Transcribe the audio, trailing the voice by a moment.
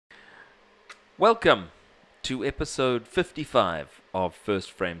Welcome to episode 55 of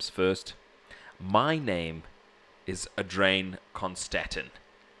First Frames First. My name is Adrian Constantin.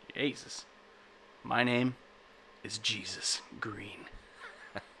 Jesus. My name is Jesus Green.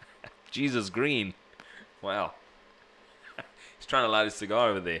 Jesus Green. Wow. He's trying to light his cigar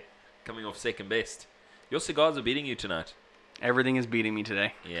over there, coming off second best. Your cigars are beating you tonight. Everything is beating me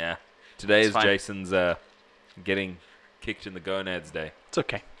today. Yeah. Today It's is fine. Jason's getting kicked in the gonads day. It's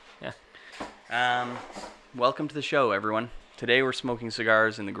okay. Yeah. Welcome to the show, everyone. Today we're smoking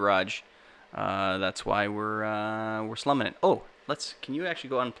cigars in the garage. That's why we're slumming it. Oh, can you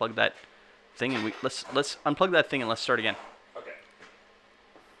actually go unplug that thing and let's unplug that thing and let's start again. Okay.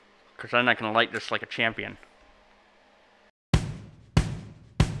 Because I'm not gonna light this like a champion.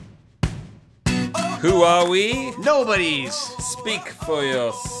 Who are we? Nobody's. Speak for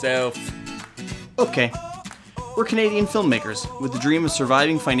yourself. Okay. We're Canadian filmmakers with the dream of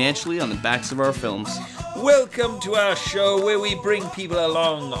surviving financially on the backs of our films. Welcome to our show where we bring people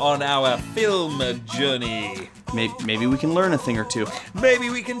along on our film journey. Maybe we can learn a thing or two. Maybe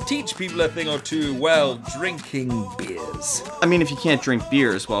we can teach people a thing or two while drinking beers. I mean, if you can't drink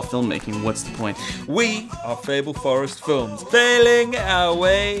beers while filmmaking, what's the point? We are Fable Forest Films, failing our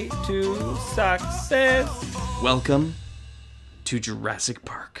way to success. Welcome to Jurassic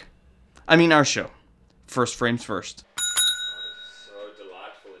Park. I mean, our show. First Frames First. So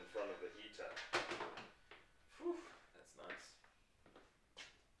delightful in front of the heater. Whew, that's nice.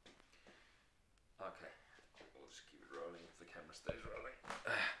 Okay, we'll just keep it rolling if the camera stays rolling.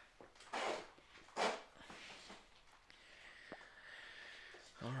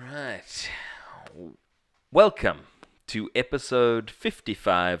 All right. Welcome to episode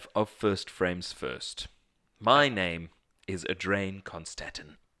 55 of First Frames First. My name is Adrian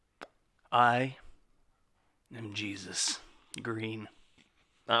Constantin. I am Jesus Green.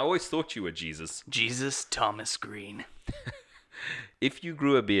 I always thought you were Jesus. Jesus Thomas Green. If you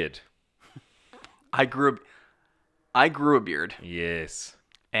grew a beard. I grew a beard, Yes.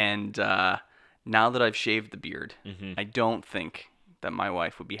 and now that I've shaved the beard, I don't think that my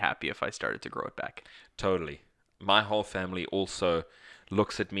wife would be happy if I started to grow it back. Totally. My whole family also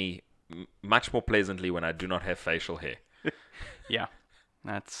looks at me much more pleasantly when I do not have facial hair. Yeah,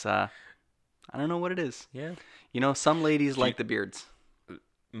 that's I don't know what it is. Yeah. You know, some ladies like the beards.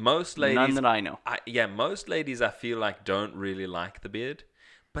 Most ladies... None that I know. Most ladies I feel like don't really like the beard.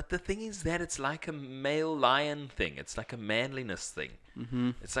 But the thing is that it's like a male lion thing. It's like a manliness thing. Mm-hmm.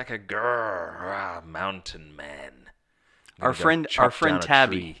 It's like a grrr, mountain man. Our friend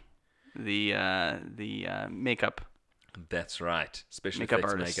Tabby, the makeup That's right. Special makeup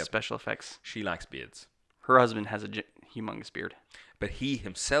effects artist, makeup. special effects. She likes beards. Her husband has a humongous beard. But he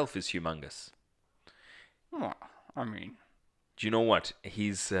himself is humongous. Oh, I mean, Do you know what?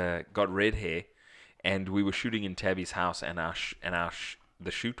 He's got red hair, and we were shooting in Tabby's house, and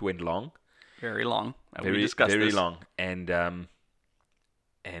the shoot went long. very long. We Very discussed very this. long. And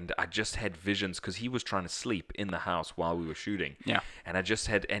I just had visions because he was trying to sleep in the house while we were shooting. Yeah. And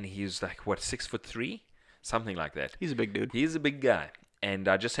he was like, what, 6'3", something like that. He's a big dude. He's a big guy, and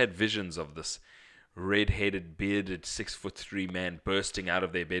I just had visions of this red-headed, bearded 6'3" man bursting out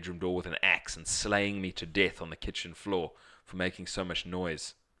of their bedroom door with an axe and slaying me to death on the kitchen floor for making so much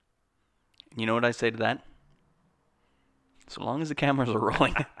noise. You know what I say to that? So long as the cameras are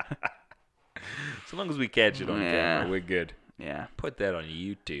rolling. So long as we catch it on camera, we're good. Yeah. Put that on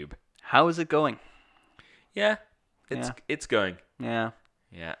YouTube. How is it going? Yeah, it's going. Yeah.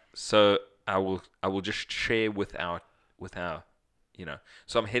 Yeah. So I will just share with our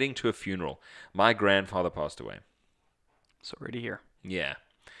So I'm heading to a funeral. My grandfather passed away. Sorry to hear. Yeah.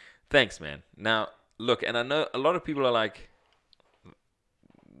 Thanks, man. Now, look, and I know a lot of people are like,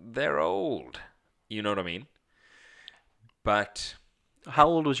 they're old. You know what I mean? But How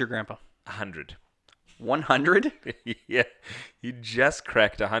old was your grandpa? 100. 100? Yeah. He just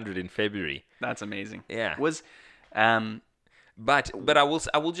cracked 100 in February. That's amazing. Yeah. Was But I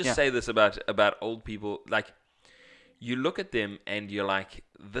will just say this about old people. Like, you look at them and you're like,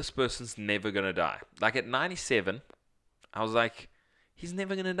 this person's never gonna die. Like at 97, I was like, he's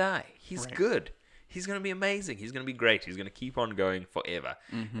never gonna die. He's good. He's gonna be amazing. He's gonna be great. He's gonna keep on going forever.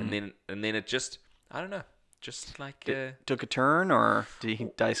 And then it just, I don't know, just like took a turn, or did he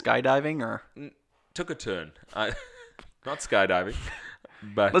die skydiving, or? took a turn. Not skydiving,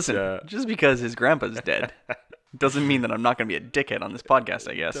 but Listen, just because his grandpa's dead doesn't mean that I'm not going to be a dickhead on this podcast,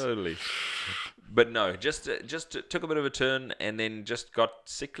 I guess. Totally. But no, just took a bit of a turn and then just got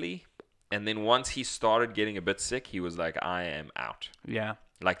sickly. And then once he started getting a bit sick, he was like, I am out. Yeah.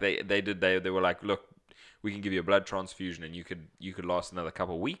 Like they were like, look, we can give you a blood transfusion and you could last another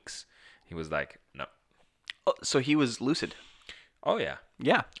couple of weeks. He was like, no. Oh, so he was lucid. Oh, yeah.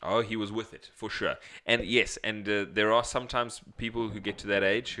 Yeah. Oh, he was with it, for sure. And yes, and there are sometimes people who get to that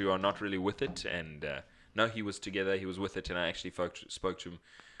age who are not really with it. And no, he was together, he was with it, and I actually spoke to him.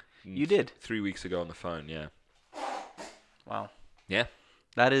 You did? 3 weeks ago on the phone, yeah. Wow. Yeah.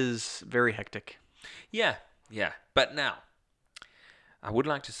 That is very hectic. Yeah, yeah. But now, I would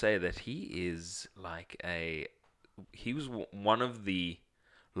like to say that he is he was one of the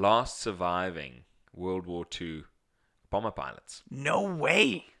last surviving World War II bomber pilots. No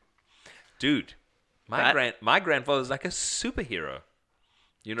way. Dude, my grandfather's like a superhero.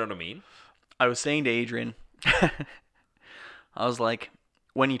 You know what I mean? I was saying to Adrian, I was like,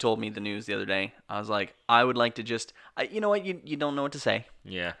 when he told me the news the other day, I was like, I would like to just, you know what, you don't know what to say.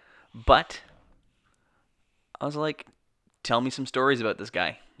 Yeah. But I was like, tell me some stories about this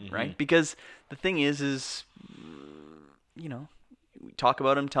guy, right? Because the thing is, you know, we talk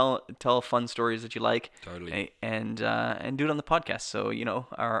about him, tell fun stories that you like, Totally. and do it on the podcast, so you know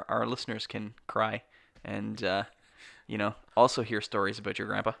our listeners can cry, and you know, also hear stories about your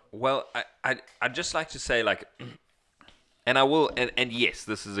grandpa. Well, I'd just like to say, like, and I will, and yes,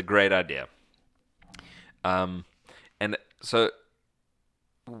 this is a great idea. And so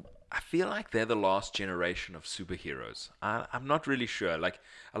I feel like they're the last generation of superheroes. I'm not really sure. Like,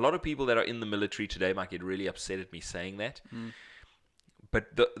 a lot of people that are in the military today might get really upset at me saying that.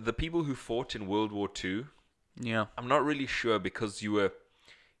 But the people who fought in World War II, Yeah. I'm not really sure, because you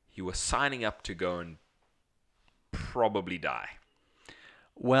were signing up to go and probably die.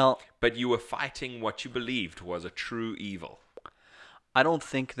 Well, But you were fighting what you believed was a true evil. I don't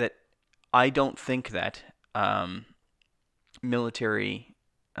think that military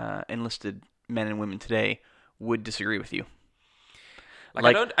enlisted men and women today would disagree with you. Like,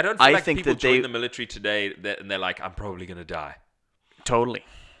 I don't feel I like think people that join the military today and they're like, I'm probably going to die. Totally.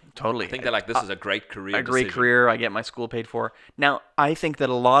 I think they're like, this is a great career A great decision. career. I get my school paid for. Now, I think that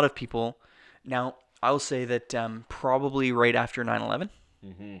a lot of people. Now, I'll say that probably right after 9/11,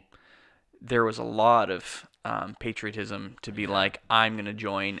 there was a lot of patriotism to be like, I'm going to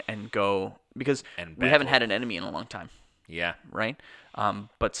join and go, because And we haven't battle. had an enemy in a long time, Yeah. right?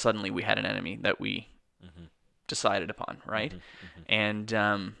 But suddenly we had an enemy that we decided upon, right? And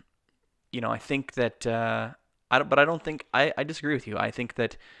you know, I think that I don't think I disagree with you. I think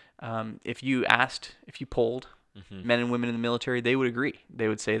that if you polled men and women in the military, they would agree. They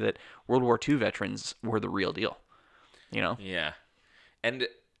would say that World War II veterans were the real deal. You know? Yeah. And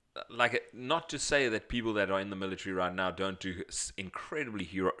like, not to say that people that are in the military right now don't do incredibly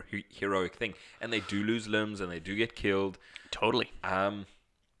heroic thing, and they do lose limbs and they do get killed. Totally.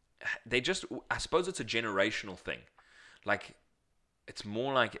 They just, I suppose it's a generational thing. Like, it's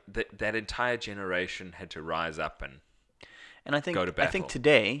more like that entire generation had to rise up and And go to battle. I think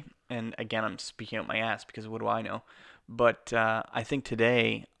today, and again, I'm speaking out my ass because what do I know? But I think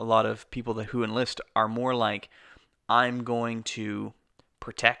today, a lot of people who enlist are more like, I'm going to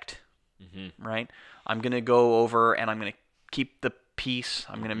protect, right? I'm going to go over and I'm going to keep the peace.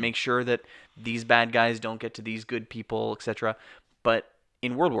 I'm going to make sure that these bad guys don't get to these good people, etc. But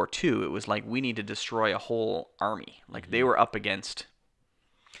in World War II, it was like, we need to destroy a whole army. Like, they were up against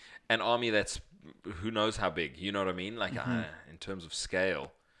an army that's who knows how big, you know what I mean? Like, in terms of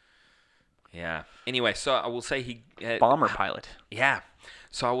scale. Yeah. Anyway, so I will say he... bomber pilot. Yeah.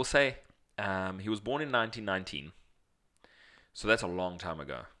 So I will say he was born in 1919. So that's a long time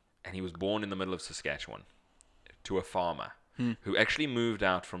ago. And he was born in the middle of Saskatchewan to a farmer who actually moved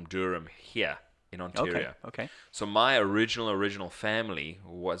out from Durham here in Ontario. Okay. So my original family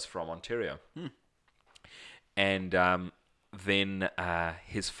was from Ontario. And then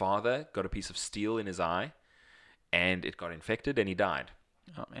his father got a piece of steel in his eye, and it got infected, and he died.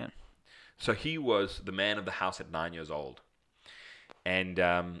 Oh, man. So he was the man of the house at 9 years old. And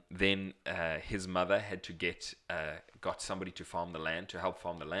then his mother had to got somebody to farm the land, to help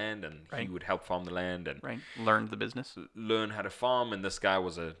farm the land, and he would help farm the land and Learned the business. learn how to farm. And this guy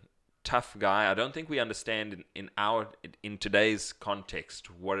was a tough guy. I don't think we understand in today's context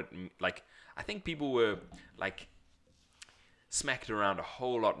what it like. I think people were like smacked around a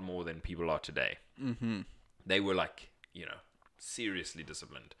whole lot more than people are today. They were like, seriously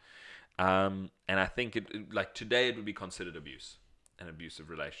disciplined. And I think like today it would be considered abuse, an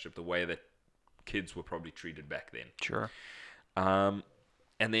abusive relationship, the way that kids were probably treated back then. Sure. And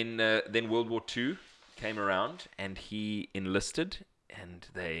then World War II came around and he enlisted, and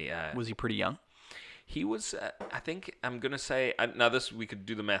they Was he pretty young? he was I think I'm gonna say now this we could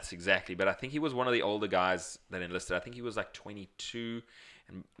do the maths exactly, but I think he was one of the older guys that enlisted. I think he was like 22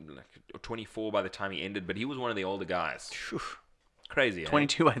 and like 24 by the time he ended, but he was one of the older guys. Phew. Crazy,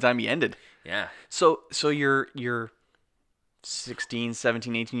 22 by the time he ended. Yeah. So you're 16,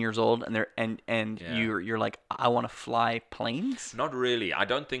 17, 18 years old, and Yeah. you're like, I want to fly planes, Not really. I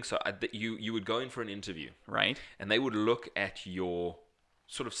don't think so. You would go in for an interview, right? and they would look at your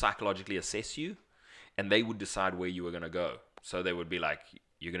sort of psychologically assess you, and they would decide where you were going to go. So they would be like,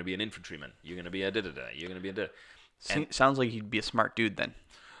 you're going to be an infantryman, you're going to be a da-da-da, you're going to be a da. And Sounds like you'd be a smart dude then.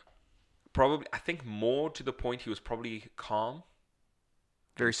 probably, I think more to the point, he was probably calm.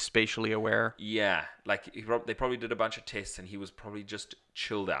 Very spatially aware. Yeah, like they probably did a bunch of tests, and he was probably just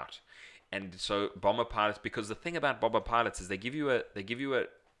chilled out. And so bomber pilots, because the thing about bomber pilots is they give you a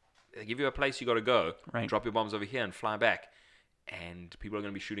place you got to go, Right. drop your bombs over here, and fly back, and people are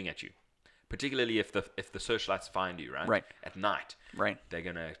going to be shooting at you. Particularly if the searchlights find you, right? Right. At night, Right. they're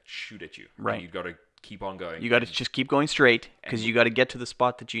going to shoot at you. Right. And you've got to keep on going. You got to just keep going straight because you got to get to the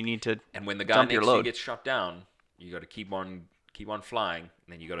spot that you need to. And when the guy dump your next to you load. gets shot down, you got to keep on flying,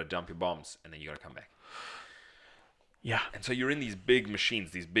 and then you got to dump your bombs, and then you got to come back. Yeah. And so you're in these big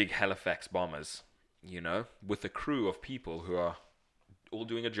machines, these big Halifax bombers, with a crew of people who are all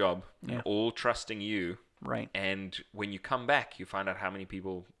doing a job, Yeah. all trusting you. Right. And when you come back, you find out how many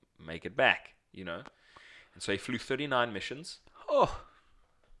people make it back, And so he flew 39 missions. Oh.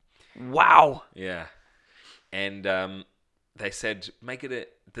 Wow. Yeah. And they said,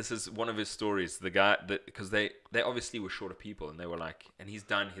 this is one of his stories. The guy, because they obviously were short of people, and they were like, and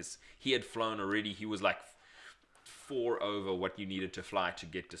he had flown already. He was like 4 over what you needed to fly to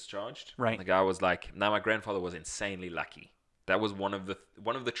get discharged. Right. And the guy was like, my grandfather was insanely lucky. That was one of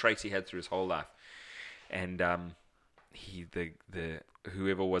the traits he had through his whole life. And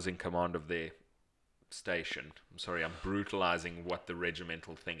whoever was in command of their station, I'm sorry, I'm brutalizing what the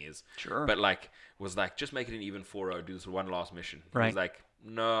regimental thing is. Sure. But was like, just make it an even 4-0, do this one last mission. He Right. was like,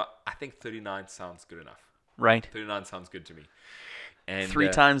 no, I think 39 sounds good enough. Right. 39 sounds good to me. And 3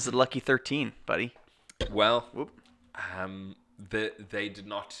 times the lucky 13, buddy. Well, Whoop. they did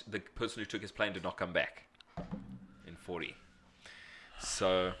not. The person who took his plane did not come back in 40.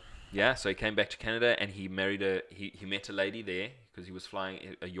 So yeah, so he came back to Canada, and he married he met a lady there because he was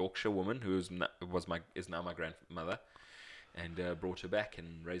flying a Yorkshire woman who is now my grandmother, and brought her back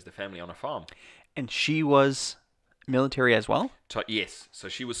and raised a family on a farm. And she was military as well? Yes, so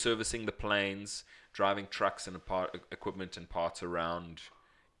she was servicing the planes, driving trucks and equipment and parts around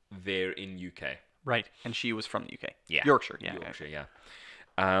there in UK. Right. And she was from the UK. Yeah. Yorkshire. Yeah. Yorkshire, yeah.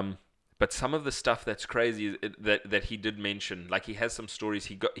 But some of the stuff that's crazy that he did mention, like he has some stories.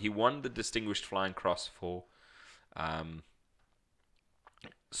 He won the Distinguished Flying Cross for.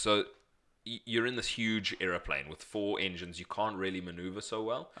 So you're in this huge aeroplane with 4 engines. You can't really maneuver so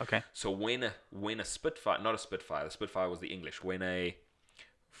well. Okay. So when a Spitfire, not a Spitfire, the Spitfire was the English. When a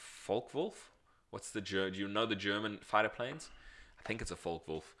Focke-Wulf, do you know the German fighter planes? I think it's a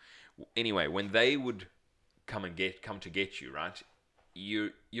Focke-Wulf. Anyway, when they would come to get you, right?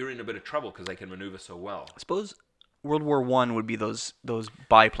 You're in a bit of trouble because they can maneuver so well. I suppose World War I would be those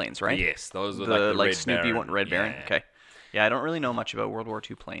biplanes, right? Yes, those were The like the Red Snoopy Baron. one, Red Baron. Yeah. Okay. Yeah, I don't really know much about World War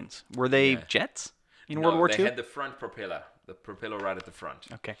II planes. Were they jets in No, World War they II? had the front propeller, right at the front.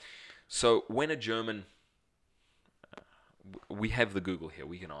 Okay. So when a German, we have the Google here,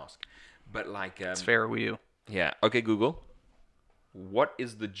 we can ask, but It's fair, we do. yeah, okay, Google. What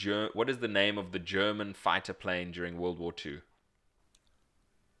is the name of the German fighter plane during World War II?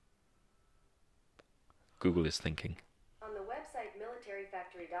 Google is thinking. On the website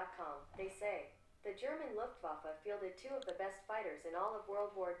militaryfactory.com, they say, the German Luftwaffe fielded 2 of the best fighters in all of World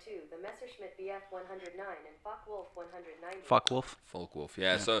War II, the Messerschmitt Bf-109 and Focke-Wulf 190. Focke-Wulf. Focke-Wulf,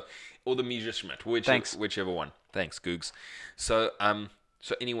 yeah. So, or the Messerschmitt, Thanks. whichever one. Thanks, Googs. So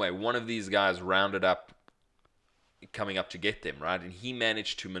anyway, one of these guys rounded up, coming up to get them, right? And he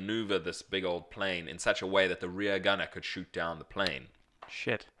managed to maneuver this big old plane in such a way that the rear gunner could shoot down the plane.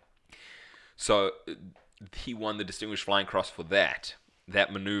 Shit. So he won the Distinguished Flying Cross for that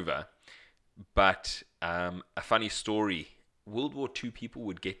maneuver. But a funny story, World War II people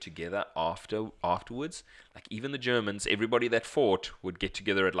would get together afterwards. Like even the Germans, everybody that fought would get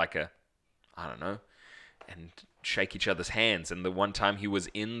together at I don't know, and shake each other's hands. And the one time he was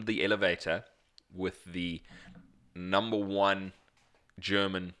in the elevator with the number 1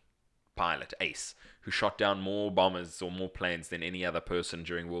 German pilot, Ace, who shot down more bombers or more planes than any other person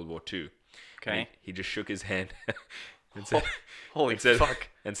during World War II. Okay. He just shook his hand and said, Holy fuck.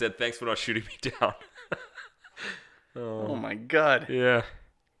 and said, thanks for not shooting me down. Oh my god. Yeah.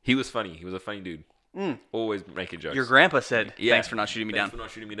 He was funny. He was a funny dude. Always making jokes. Your grandpa said, Yeah. thanks for not shooting me down. Thanks for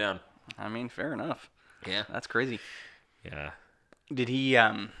not shooting me down. I mean, fair enough. Yeah. That's crazy. Yeah. Did he,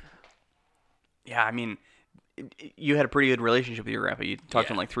 yeah, I mean, you had a pretty good relationship with your grandpa. You talked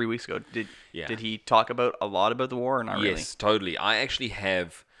to him Yeah. like 3 weeks ago. Yeah. Did he talk about a lot about the war or not really? Yes, totally. I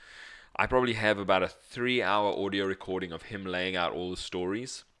probably have about a 3-hour audio recording of him laying out all the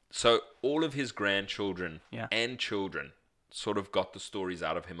stories. So all of his grandchildren Yeah. and children sort of got the stories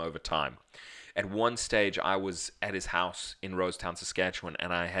out of him over time. At one stage, I was at his house in Rosetown, Saskatchewan,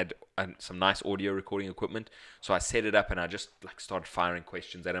 and I had some nice audio recording equipment. So I set it up and I just like started firing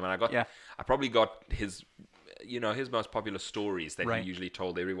questions at him. And I probably got his most popular stories that Right. he usually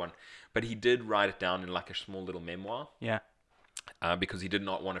told everyone. But he did write it down in like a small little memoir. Yeah. Because he did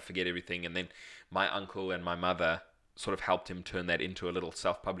not want to forget everything. And then my uncle and my mother sort of helped him turn that into a little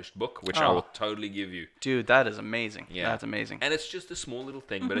self-published book, which I will totally give you. Dude, that is amazing. Yeah. That's amazing. And it's just a small little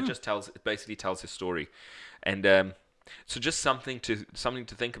thing, but it basically tells his story. And so just something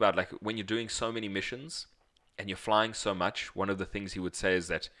to think about, like when you're doing so many missions and you're flying so much, one of the things he would say is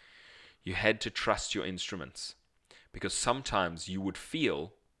that you had to trust your instruments, because sometimes you would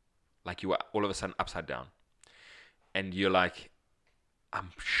feel like you were all of a sudden upside down. And you're like,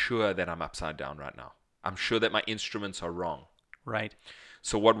 I'm sure that I'm upside down right now. I'm sure that my instruments are wrong. Right.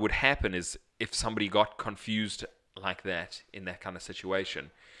 So what would happen is if somebody got confused like that in that kind of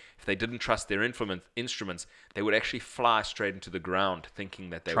situation, if they didn't trust their instruments, they would actually fly straight into the ground thinking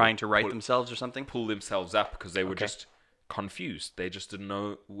that they Trying would to right themselves or something? pull themselves up because they were just confused. They just didn't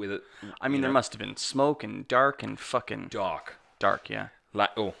know whether... I mean, there must have been smoke and dark and fucking... Dark. Dark, yeah. Like,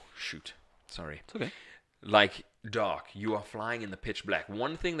 oh, shoot. Sorry. It's okay. Like dark. You are flying in the pitch black.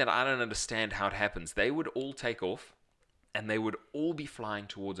 One thing that I don't understand how it happens, they would all take off and they would all be flying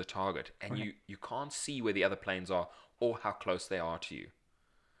towards a target, and you can't see where the other planes are or how close they are to you.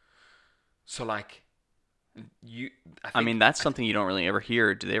 So like I mean, that's something you don't really ever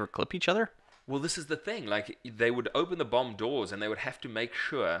hear. Do they ever clip each other? well, this is the thing. Like they would open the bomb doors and they would have to make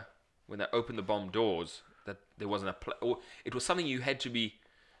sure when they opened the bomb doors that there wasn't or it was something you had to be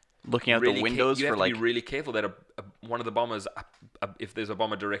Looking out really the windows you for have like... to be really careful that one of the bombers, if there's a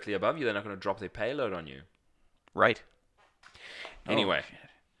bomber directly above you, they're not going to drop their payload on you. Right. Anyway, Oh,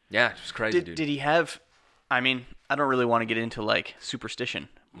 yeah, it was crazy, dude. did he have... I mean, I don't really want to get into like superstition,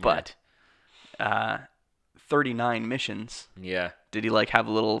 but 39 missions. Yeah, Did he like have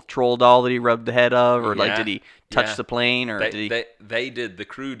a little troll doll that he rubbed the head of, or like Yeah, did he touch yeah. the plane, or did he? They did. The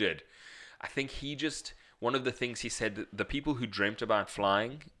crew did. I think he just one of the things he said. The people who dreamt about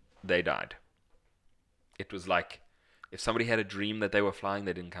flying, they died. It was like if somebody had a dream that they were flying,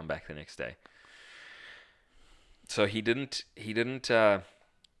 they didn't come back the next day. So he didn't. He didn't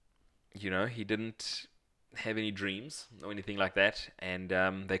have any dreams or anything like that. And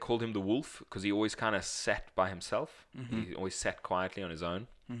they called him the Wolf because he always kind of sat by himself. Mm-hmm. He always sat quietly on his own.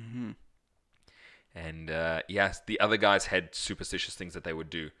 Mm-hmm. And yes, the other guys had superstitious things that they would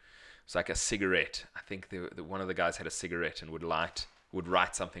do. It's like a cigarette. I think one of the guys had a cigarette and would write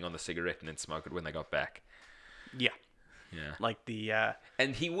something on the cigarette and then smoke it when they got back. Yeah. Yeah. Like the...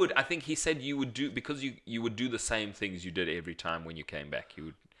 And I think he said you would do, because you would do the same things you did every time when you came back. You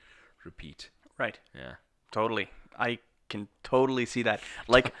would repeat. Right. Yeah. Totally. I can totally see that.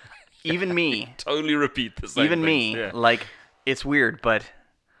 Like, even me... Totally repeat the same Even things. me, Yeah. like, it's weird, but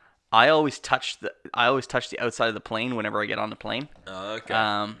I always touch the outside of the plane whenever I get on the plane. Oh, okay.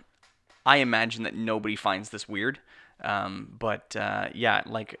 I imagine that nobody finds this weird. But yeah,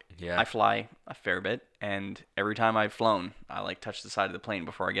 like Yeah. I fly a fair bit, and every time I've flown, I like touch the side of the plane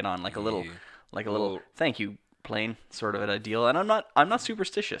before I get on, like a little Little- thank you plane sort of a deal. And I'm not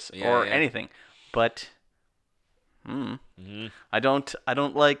superstitious Yeah, or yeah. anything, but Mhm. I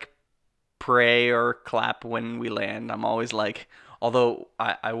don't like pray or clap when we land. I'm always like, although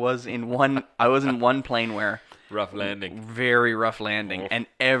I was in one plane where Rough landing. very rough landing, Oh. and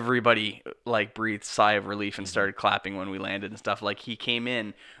everybody like breathed sigh of relief and started clapping when we landed and stuff. Like he came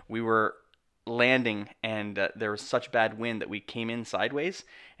in, we were landing, and there was such bad wind that we came in sideways,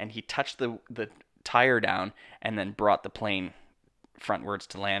 and he touched the tire down and then brought the plane frontwards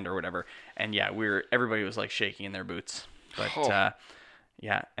to land or whatever. And yeah, everybody was like shaking in their boots. But Oh.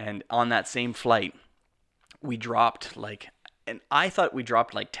 yeah, and on that same flight, we dropped and I thought we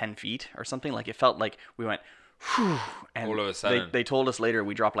dropped like 10 feet or something. Like it felt like we went, whew, and All of a sudden. they told us later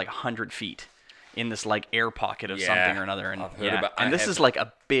we dropped like 100 feet in this like air pocket of Yeah, something or another. And I've heard and this is like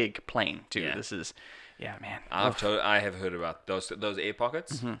a big plane too. Yeah. This is, yeah, man. I have heard about those air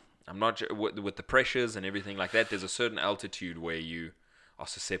pockets. Mm-hmm. I'm not sure with the pressures and everything like that. There's a certain altitude where you are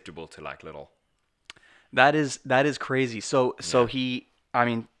susceptible to like little. That is crazy. So he, I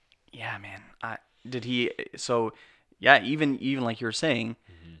mean, yeah, man. Even like you were saying,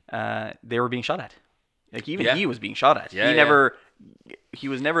 they were being shot at. Like even Yeah. he was being shot at. Yeah, He yeah.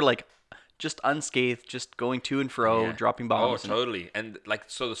 was never like just unscathed, just going to and fro, Yeah. dropping Oh, bombs. totally. And like,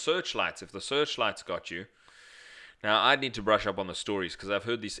 so the searchlights, if the searchlights got you, now I'd need to brush up on the stories because I've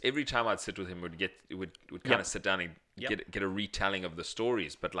heard these every time I'd sit with him, would kind of sit down and get a retelling of the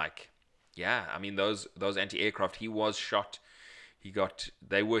stories. But like, yeah, I mean those anti-aircraft, he was shot,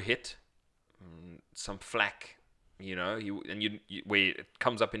 they were hit, some flak, where it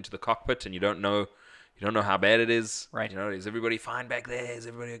comes up into the cockpit and you don't know how bad it is. Right. Is everybody fine back there? Is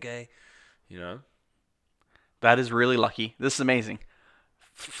everybody okay? That is really lucky. This is amazing.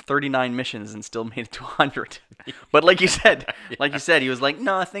 39 missions and still made it to 100. But like you said, he was like,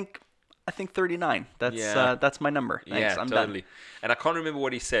 no, I think 39. That's my number. Thanks, I'm totally. done. And I can't remember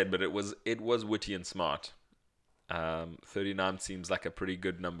what he said, but it was witty and smart. 39 seems like a pretty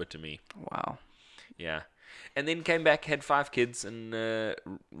good number to me. Wow. Yeah. And then came back, had 5 kids, and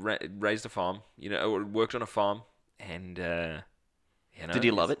raised a farm. Worked on a farm, and Did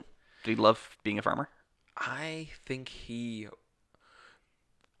he love it? Did he love being a farmer? I think he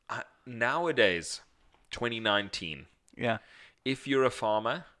nowadays, 2019. Yeah. If you're a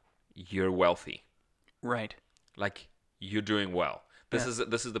farmer, you're wealthy. Right. Like you're doing well. This is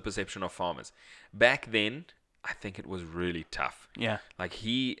the perception of farmers. Back then, I think it was really tough. Yeah. Like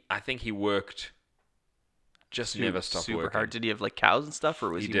I think he worked. Just never stopped super working. hard. Did he have like cows and stuff, or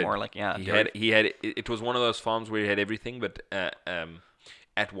was he more like He had. It was one of those farms where he had everything, but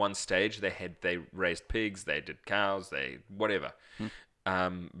at one stage they raised pigs, they did cows, they whatever.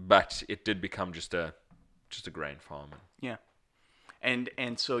 But it did become just a grain farm. Yeah.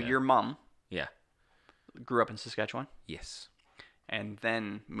 And so your mom Yeah. grew up in Saskatchewan Yes. and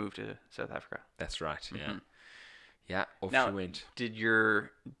then moved to South Africa. That's right. Yeah. Yeah. Off Now, she went. Did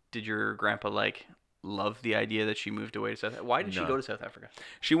your grandpa like love the idea that she moved away to South Africa? Why did she No. go to South Africa?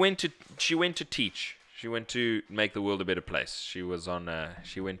 She went to teach. She went to make the world a better place. She was on.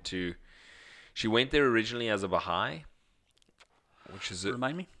 She went there originally as a Baha'i, which is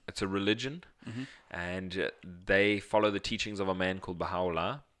Remind me. it's a religion, and they follow the teachings of a man called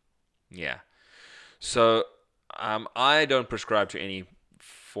Baha'u'llah. Yeah. So I don't prescribe to any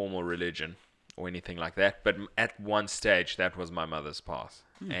formal religion or anything like that. But at one stage, that was my mother's path,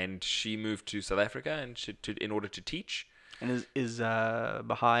 and she moved to South Africa and in order to teach. And is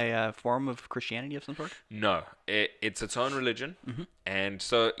Baha'i a form of Christianity of some sort? No, it's its own religion, and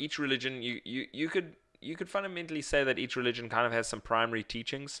so each religion you could fundamentally say that each religion kind of has some primary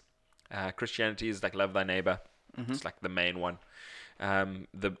teachings. Christianity is like love thy neighbor. It's like the main one.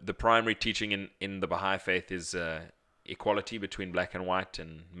 The primary teaching in the Baha'i faith is equality between black and white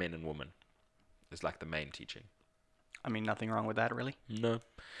and men and women. Is like the main teaching. I mean, nothing wrong with that, really. No.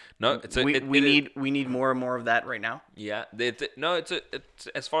 We need more and more of that right now. Yeah. It's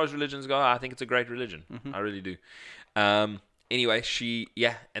as far as religions go, I think it's a great religion. I really do. Anyway,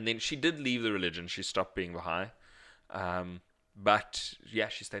 and then she did leave the religion. She stopped being Baha'i. But yeah,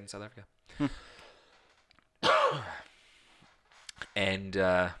 she stayed in South Africa. And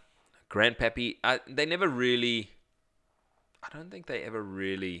Grandpappy, they never really. I don't think they ever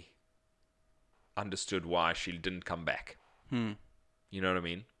really understood why she didn't come back. You know what I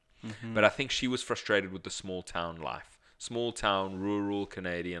mean? But I think she was frustrated with the small town life, rural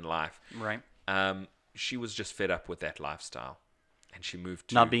Canadian life. Right. She was just fed up with that lifestyle, and she moved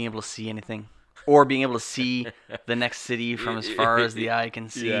to Not being able to see anything, or being able to see the next city from as far as the eye can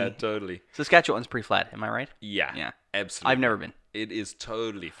see. Yeah, totally. Saskatchewan's pretty flat. Am I right? Yeah, absolutely. I've never been. It is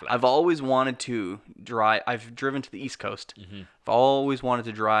totally flat. I've always wanted to drive. I've driven to the East Coast. I've always wanted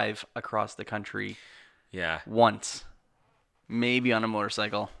to drive across the country. Yeah. Once, maybe on a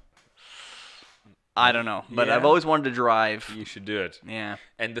motorcycle. I don't know, but Yeah. I've always wanted to drive. You should do it. Yeah.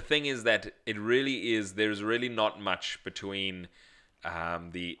 And the thing is that there's really not much between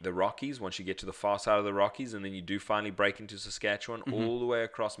the Rockies once you get to the far side of the Rockies, and then you do finally break into Saskatchewan all the way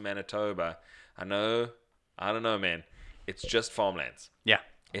across Manitoba. I don't know, man. It's just farmlands. Yeah.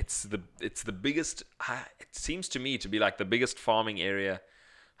 It's the biggest. It seems to me to be like the biggest farming area.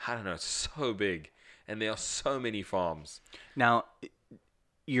 I don't know. It's so big, and there are so many farms. Now,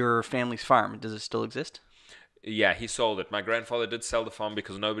 your family's farm, does it still exist? Yeah, he sold it. My grandfather did sell the farm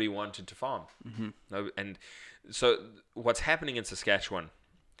because nobody wanted to farm. No, and so what's happening in Saskatchewan,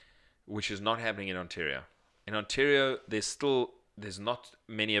 which is not happening in Ontario. In Ontario, there's not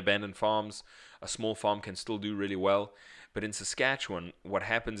many abandoned farms. A small farm can still do really well. But in Saskatchewan, what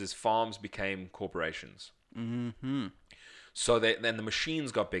happens is farms became corporations. So then the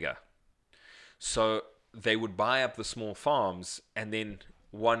machines got bigger. So they would buy up the small farms, and then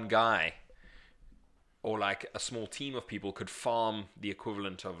one guy or like a small team of people could farm the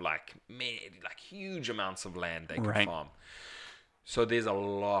equivalent of like huge amounts of land they could Right. farm. So there's a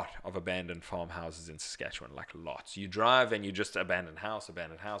lot of abandoned farmhouses in Saskatchewan, like lots. You drive and you just abandoned house,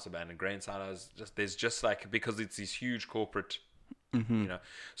 abandoned grain silos. There's just like, because it's these huge corporate, Mm-hmm. you know.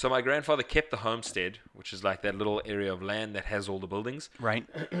 So my grandfather kept the homestead, which is like that little area of land that has all the buildings. Right.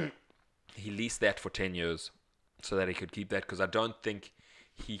 He leased that for 10 years so that he could keep that, because I don't think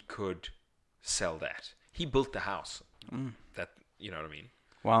he could sell that. He built the house. That, you know what I mean?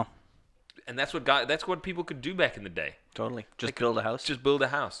 Wow. And that's what people could do back in the day. Totally. Just Like, build a house. Just build a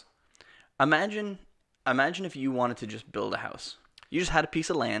house. Imagine if you wanted to just build a house. You just had a piece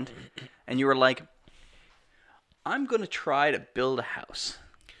of land, and you were like, I'm going to try to build a house.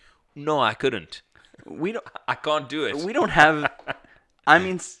 No, I couldn't. We don't. I can't do it. We don't have. I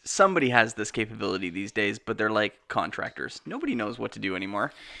mean, somebody has this capability these days, but they're like contractors. Nobody knows what to do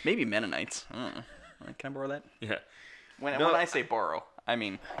anymore. Maybe Mennonites. I don't know. Can I borrow that? Yeah. When No. I say borrow, I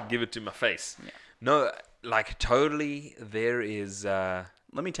mean. Give it to my face. Yeah. No, like totally. There is. Let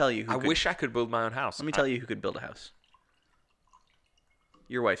me tell you. I wish I could build my own house. Let me tell you who could build a house.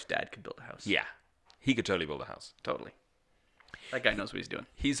 Your wife's dad could build a house. Yeah, he could totally build a house. Totally. That guy knows what he's doing.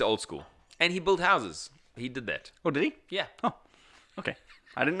 He's old school, and he built houses. He did that. Oh, did he? Yeah. Oh, okay.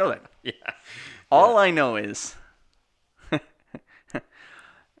 I didn't know that. Yeah. All I know is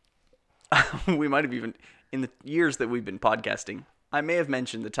we might have even, in the years that we've been podcasting, I may have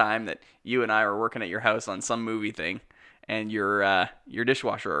mentioned the time that you and I were working at your house on some movie thing, and your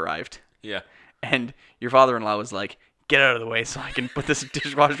dishwasher arrived, Yeah. and your father-in-law was like, "Get out of the way so I can put this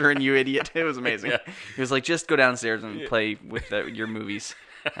dishwasher in, you idiot." It was amazing. Yeah. He was like, "Just go downstairs and play with your movies,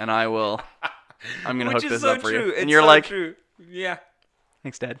 and I'm going to hook this up for you." And you're like, true. Yeah.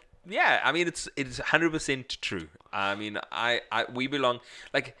 "Thanks, Dad." Yeah, I mean it's 100% true. I mean, we belong,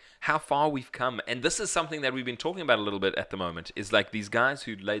 like how far we've come, and this is something that we've been talking about a little bit at the moment. Is like these guys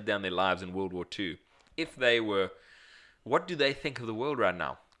who laid down their lives in World War II. If they were, what do they think of the world right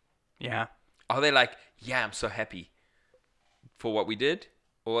now? Yeah. Are they like, yeah, I'm so happy for what we did,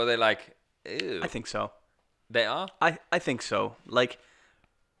 or are they like, ew? I think so. They are. I think so. Like,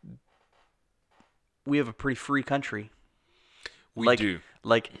 we have a pretty free country. We do.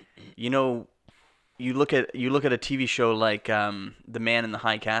 Like, you know, you look at a TV show like The Man in the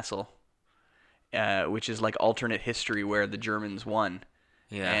High Castle, which is like alternate history where the Germans won,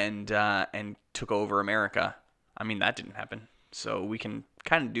 Yeah. and took over America. I mean, that didn't happen. So we can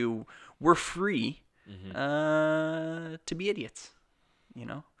kind of do. We're free to be idiots. You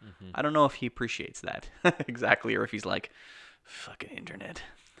know, I don't know if he appreciates that exactly, or if he's like, "Fucking internet."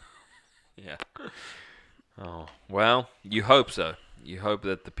 Yeah. Oh, well, you hope so. You hope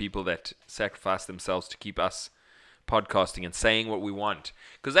that the people that sacrifice themselves to keep us podcasting and saying what we want,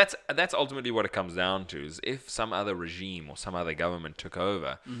 because that's ultimately what it comes down to, is if some other regime or some other government took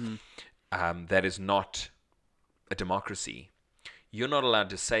over, that is not a democracy, you're not allowed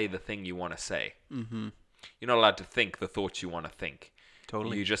to say the thing you want to say. Mm-hmm. You're not allowed to think the thoughts you want to think.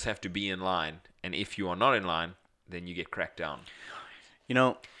 Totally. You just have to be in line, and if you are not in line, then you get cracked down. You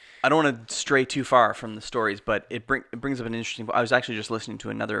know, I don't want to stray too far from the stories, but it brings up an interesting. I was actually just listening to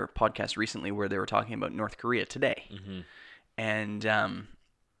another podcast recently where they were talking about North Korea today, and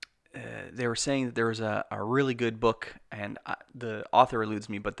they were saying that there was a really good book, and the author eludes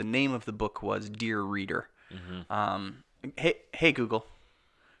me, but the name of the book was Dear Reader. Hey Google,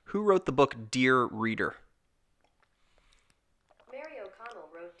 who wrote the book Dear Reader? Mary O'Connell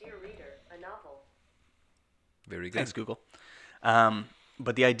wrote Dear Reader, a novel. Very good. Thanks, Google.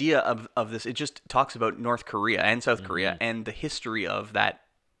 But the idea of this, it just talks about North Korea and South Korea and the history of that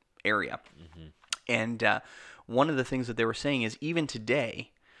area. And one of the things that they were saying is even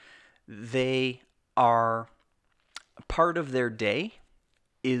today, they are, part of their day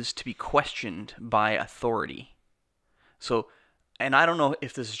is to be questioned by authority. So, and I don't know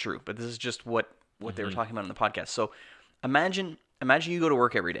if this is true, but this is just what they were talking about in the podcast. So imagine you go to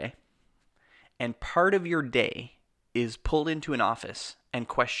work every day, and part of your day is pulled into an office and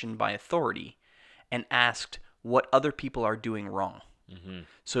questioned by authority and asked what other people are doing wrong.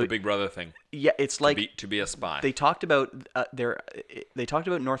 So The Big Brother thing. yeah, it's like To be a spy. they talked about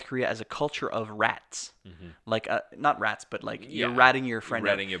North Korea as a culture of rats, like not rats, but like you're Yeah. ratting your friend,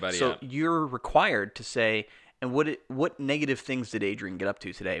 Ratting out. your buddy So out. you're required to say, and what negative things did Adrian get up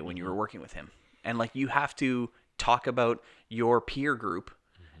to today when you were working with him? And like you have to talk about your peer group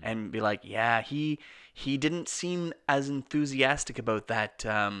and be like, yeah, he didn't seem as enthusiastic about that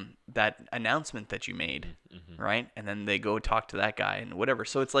that announcement that you made, right? And then they go talk to that guy and whatever.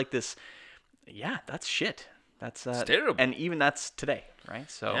 So it's like this, yeah, that's shit. That's It's terrible. And even that's today, right?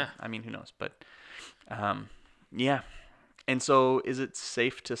 So Yeah. I mean, who knows? But yeah. And so, is it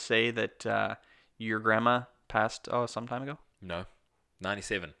safe to say that your grandma passed some time ago? No,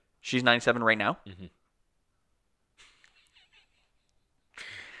 97. She's 97 right now?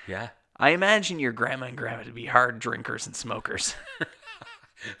 Yeah. I imagine your grandma and grandma to be hard drinkers and smokers.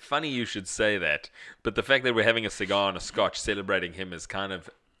 Funny you should say that, but the fact that we're having a cigar and a scotch celebrating him is kind of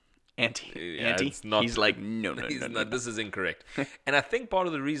Auntie. yeah, Auntie? it's not. He's like, no, no, He's no, not, no. this is incorrect. And I think part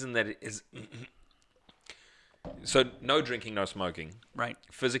of the reason that it is so no drinking, no smoking, Right.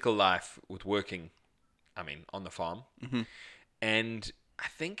 physical life with working, I mean, on the farm, Mm-hmm. and I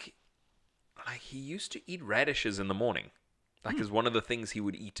think like he used to eat radishes in the morning, like as one of the things he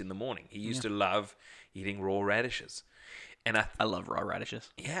would eat in the morning. He used to love eating raw radishes, and I love raw radishes.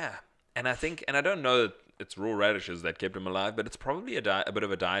 yeah, and I think, and I don't know that it's raw radishes that kept him alive, but it's probably a bit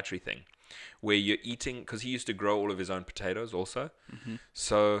of a dietary thing, where you're eating, because he used to grow all of his own potatoes also,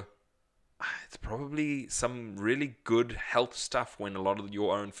 so it's probably some really good health stuff when a lot of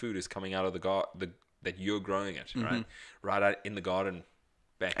your own food is coming out of that you're growing it, right out in the garden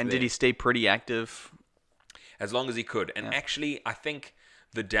back And there. did he stay pretty active? As long as he could. And actually, I think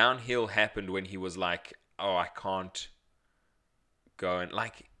the downhill happened when he was like, oh, I can't go. And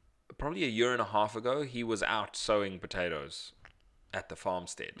like probably a year and a half ago, he was out sowing potatoes at the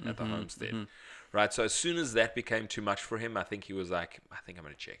farmstead, at the homestead. Right? So as soon as that became too much for him, I think he was like, I think I'm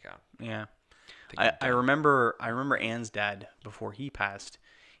going to check out. Yeah. I think I remember Anne's dad, before he passed,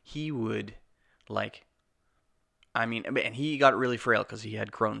 he would like, I mean, and he got really frail because he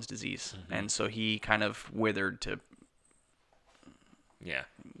had Crohn's disease. And so he kind of withered. Yeah.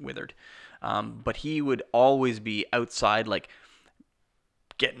 But he would always be outside, like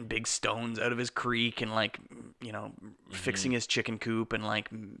getting big stones out of his creek and like, you know, fixing his chicken coop and like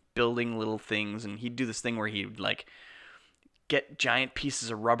building little things. And he'd do this thing where he'd like get giant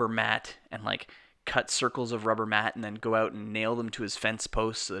pieces of rubber mat and like cut circles of rubber mat and then go out and nail them to his fence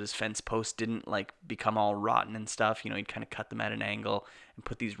posts so that his fence posts didn't like become all rotten and stuff. You know, he'd kind of cut them at an angle and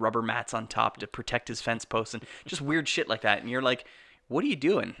put these rubber mats on top to protect his fence posts and just weird shit like that. And you're like, what are you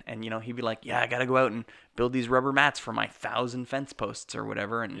doing? And, you know, he'd be like, yeah, I got to go out and build these rubber mats for my 1,000 fence posts or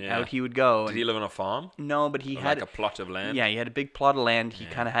whatever. And out he would go. Did he live on a farm? No, but he Or had like a plot of land? Yeah, he had a big plot of land. He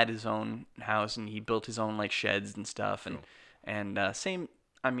kind of had his own house and he built his own like sheds and stuff. And same,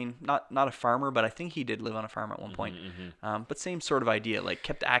 I mean, not a farmer, but I think he did live on a farm at one point. But same sort of idea, like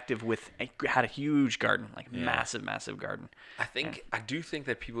kept active with, had a huge garden, like massive garden. I do think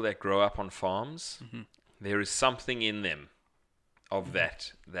that people that grow up on farms, there is something in them of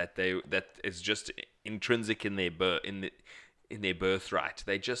that is just intrinsic in their in their birthright.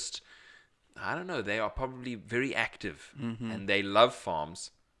 They just, I don't know, they are probably very active and they love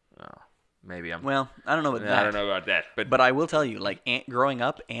farms. Oh, maybe I'm Well, I don't know about that. I don't know about that, But I will tell you, like growing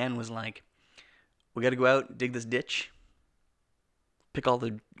up, Anne was like, we got to go out, dig this ditch, pick all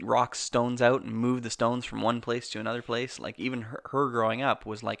the rocks, stones out, and move the stones from one place to another place. Like even her growing up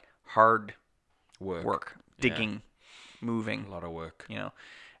was like hard work, digging, moving, a lot of work. you know.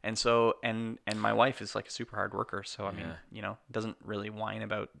 And so, and my wife is like a super hard worker. So, I mean, you know, doesn't really whine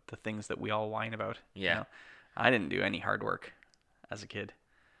about the things that we all whine about. Yeah. You know? I didn't do any hard work as a kid.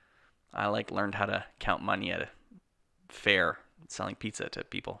 I like learned how to count money at a fair selling pizza to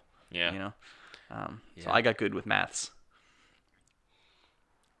people. Yeah. You know, so I got good with maths.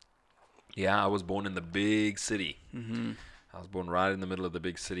 Yeah, I was born in the big city. I was born right in the middle of the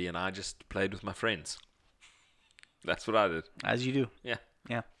big city, and I just played with my friends. That's what I did. As you do. Yeah,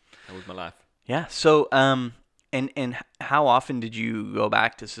 Yeah. that was my life. Yeah. So, and how often did you go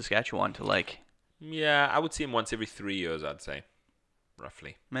back to Saskatchewan to like? Yeah, I would see him once every 3 years, I'd say,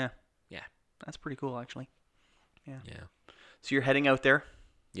 roughly. Yeah. Yeah. That's pretty cool, actually. Yeah. Yeah. So you're heading out there,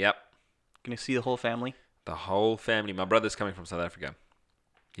 Yep. gonna see the whole family. The whole family. My brother's coming from South Africa.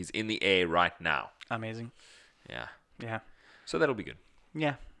 He's in the air right now. Amazing. Yeah. Yeah. So that'll be good.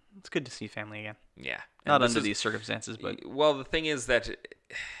 Yeah. It's good to see family again. Yeah. Not And this under is- these circumstances, but Well, the thing is that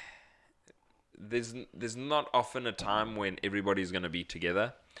there's not often a time when everybody's going to be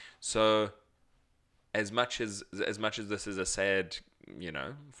together. So as much as this is a sad, you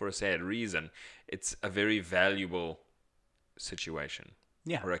know, for a sad reason, it's a very valuable situation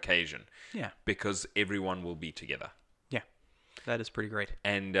yeah. or occasion Yeah. because everyone will be together. Yeah. That is pretty great.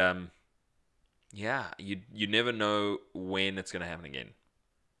 And yeah, you never know when it's going to happen again.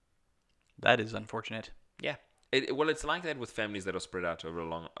 That is unfortunate. Yeah. Well, it's like that with families that are spread out over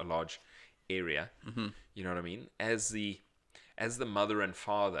a large area. Mm-hmm. You know what I mean? As the mother and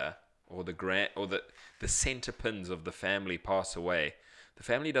father or the centerpins of the family pass away, the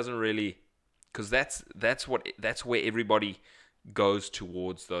family doesn't really, because that's where everybody goes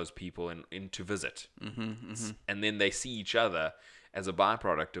towards those people and to visit, and then they see each other as a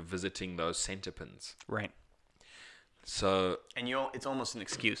byproduct of visiting those centerpins. Right. So And it's almost an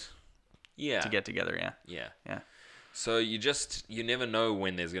excuse yeah, to get together. Yeah. yeah. Yeah. So you never know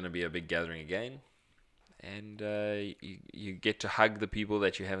when there's going to be a big gathering again, and you get to hug the people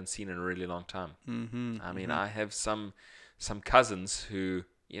that you haven't seen in a really long time. Mm-hmm. I mean, I have some cousins who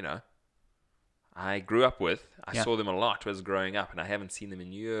I grew up with. I Yeah. saw them a lot as growing up, and I haven't seen them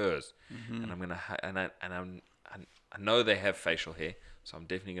in years. Mm-hmm. And I'm gonna I know they have facial hair, so I'm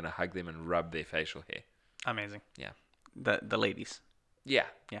definitely gonna hug them and rub their facial hair. Amazing. Yeah. The ladies. Yeah,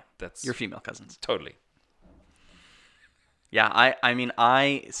 Yeah. that's Your female cousins. totally. Yeah. I mean,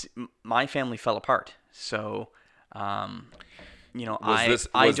 my family fell apart. So, Was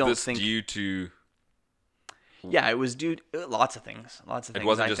I don't this think. due to? Yeah, it was due lots of things. Lots of things. It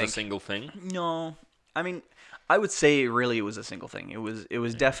wasn't I just think. a single thing. No, I mean, I would say really it was a single thing. It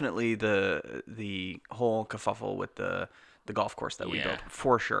was definitely the whole kerfuffle with the golf course that we Yeah. built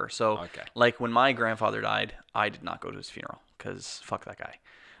for sure. So Okay. like when my grandfather died, I did not go to his funeral because fuck that guy.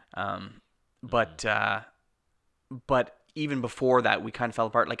 But even before that, we kind of fell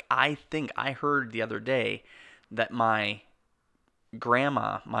apart. Like I think I heard the other day that my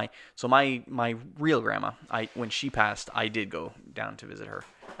grandma, my real grandma, when she passed, I did go down to visit her,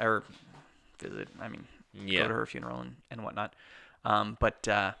 or visit. I mean, Yeah. go to her funeral and whatnot. But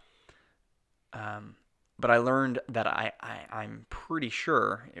I learned that I'm pretty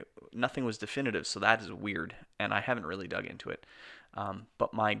sure nothing was definitive, so that is weird, and I haven't really dug into it.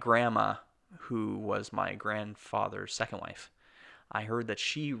 But my grandma, who was my grandfather's second wife, I heard that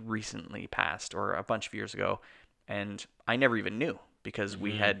she recently passed, or a bunch of years ago, and I never even knew because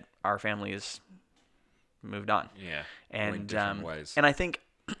our family has moved on. Yeah. And went different ways. and I think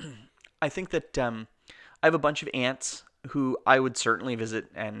that I have a bunch of aunts who I would certainly visit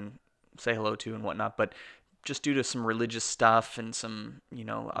and say hello to and whatnot, but just due to some religious stuff and some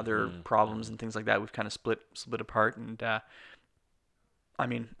other problems and things like that, we've kind of split apart. And I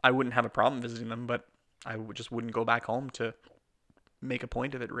mean, I wouldn't have a problem visiting them, but I just wouldn't go back home to make a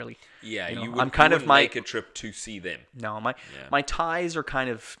point of it, really. Yeah, You know, you would. I'm kind you of wouldn't my- make a trip to see them. No, my ties are kind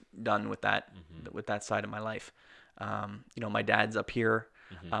of done with that side of my life. My dad's up here.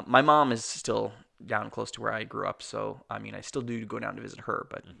 My mom is still down close to where I grew up, so I mean, I still do go down to visit her,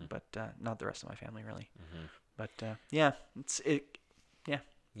 but not the rest of my family really. But yeah, yeah.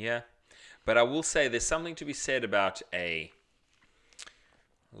 Yeah, but I will say there's something to be said about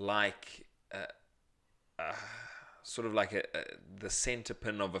sort of like the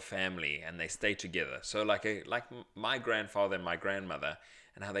centerpin of a family, and they stay together. So like my grandfather and my grandmother,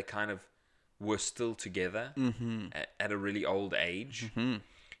 and how they kind of were still together at a really old age.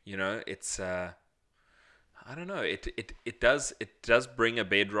 It's I don't know. It does bring a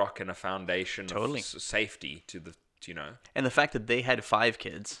bedrock and a foundation Totally. of safety to the And the fact that they had 5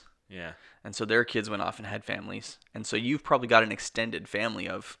 kids, Yeah. and so their kids went off and had families, and so you've probably got an extended family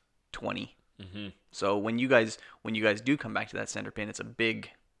of 20. So when you guys do come back to that center pin, it's a big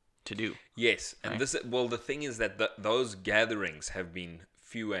to do. Yes, and Right. the thing is that those gatherings have been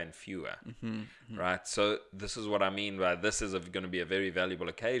fewer and fewer, right? So this is what I mean by this is going to be a very valuable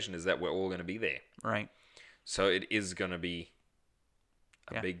occasion, is that we're all going to be there. Right. So it is going to be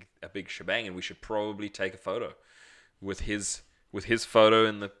a big shebang, and we should probably take a photo with his photo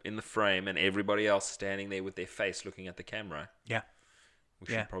in the frame, and everybody else standing there with their face looking at the camera. Yeah. We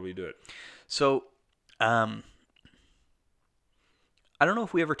should probably do it. So, I don't know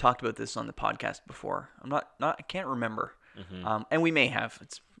if we ever talked about this on the podcast before. I can't remember. And we may have.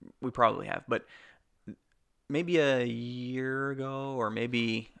 We probably have, but maybe a year ago, or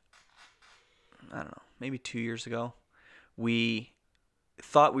maybe I don't know, maybe 2 years ago, we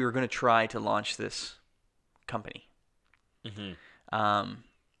thought we were going to try to launch this company.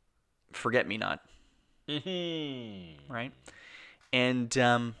 Forget Me Not. Right? And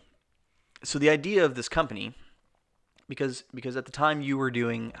so the idea of this company, because at the time you were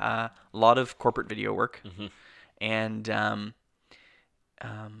doing a lot of corporate video work, and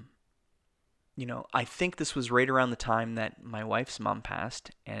I think this was right around the time that my wife's mom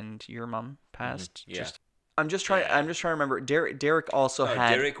passed and your mom passed. Yeah. I'm just trying to remember. Derek also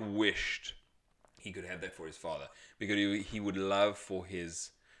had. Derek wished he could have that for his father, because he would love for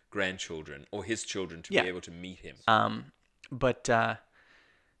his grandchildren or his children to be able to meet him.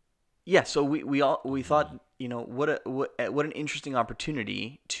 So we thought, what an interesting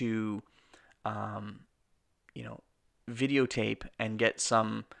opportunity to videotape and get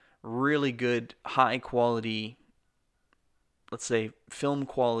some really good high quality, let's say film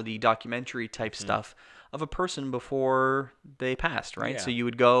quality documentary type stuff of a person before they passed, right? Yeah. So you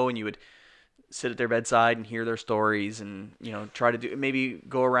would go and you would sit at their bedside and hear their stories, and try to maybe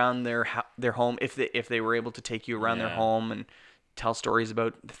go around their home if they were able to take you around their home and tell stories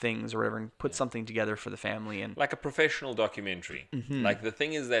about things or whatever, and put something together for the family. And like a professional documentary. Like the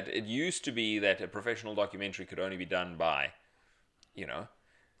thing is that it used to be that a professional documentary could only be done by,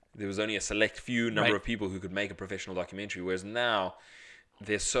 there was only a select few number of people who could make a professional documentary, whereas now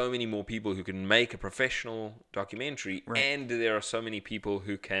there's so many more people who can make a professional documentary, and there are so many people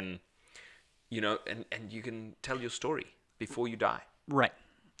who can, and you can tell your story before you die. Right.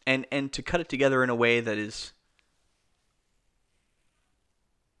 And to cut it together in a way that is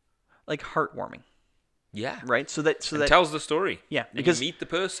like heartwarming. Yeah. Right? So that tells the story. Yeah, and because you meet the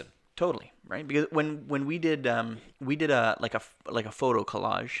person. Totally, right? Because when we did a photo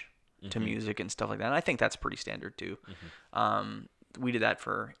collage to music and stuff like that. And I think that's pretty standard too. We did that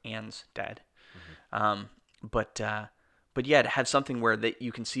for Anne's dad. But yeah, to have something where that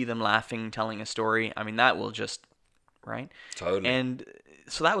you can see them laughing, telling a story. I mean, that will just right. Totally. And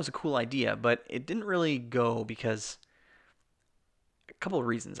so that was a cool idea, but it didn't really go because a couple of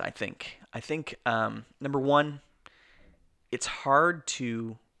reasons. I think number one, it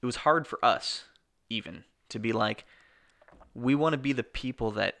was hard for us even to be like, we want to be the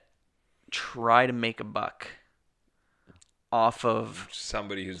people that try to make a buck off of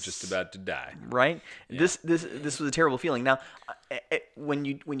somebody who's just about to die. Right? Yeah. This was a terrible feeling. Now, when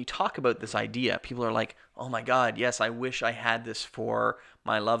you talk about this idea, people are like, "Oh my God, yes, I wish I had this for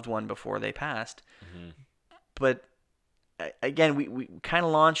my loved one before they passed." But again, we kind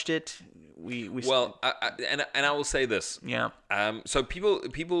of launched it. I will say this. Yeah. So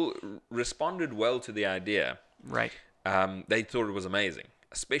people responded well to the idea. Right. They thought it was amazing,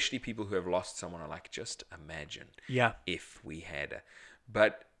 especially people who have lost someone. Are like, just imagine. Yeah. If we had.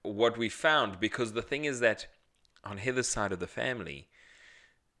 But what we found, because the thing is that on Heather's side of the family,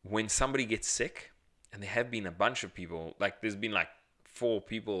 when somebody gets sick, and there have been a bunch of people, like there's been like 4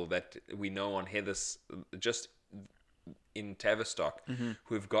 people that we know on Heather's just in Tavistock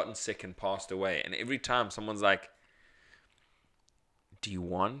who have gotten sick and passed away. And every time someone's like, do you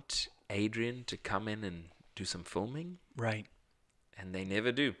want Adrian to come in and do some filming? Right. And they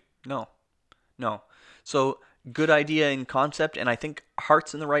never do. No. So good idea in concept, and I think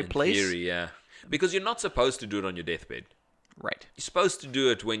heart's in the right place. Theory, yeah. Because you're not supposed to do it on your deathbed. Right. You're supposed to do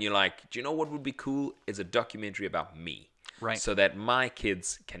it when you're like, do you know what would be cool? Is a documentary about me. Right. So that my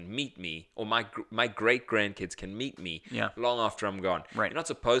kids can meet me, or my great grandkids can meet me long after I'm gone. Right. You're not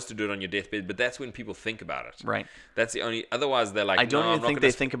supposed to do it on your deathbed, but that's when people think about it. Right. That's the only. Otherwise, they're like, I don't even think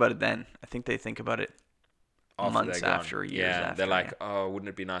they think about it then. I think they think about it after months after, years after. They're like, oh, wouldn't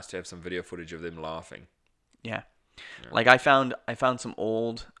it be nice to have some video footage of them laughing? Yeah. Like I found some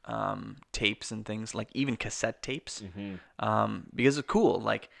old tapes and things, like even cassette tapes, because it's cool.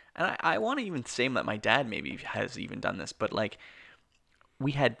 Like, and I want to even say that my dad maybe has even done this, but like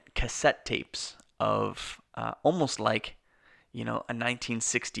we had cassette tapes of almost like a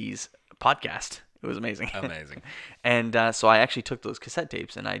 1960s podcast. It was amazing. Amazing. And so I actually took those cassette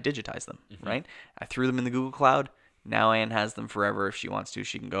tapes and I digitized them. Right. I threw them in the Google Cloud. Now Anne has them forever. If she wants to,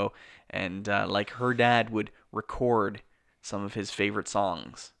 she can go. And like her dad would record some of his favorite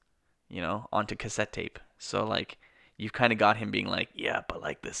songs, onto cassette tape. So like you've kind of got him being like, yeah, but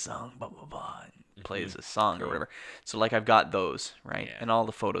like this song, blah, blah, blah, and plays this song or whatever. So like I've got those, right? Yeah. And all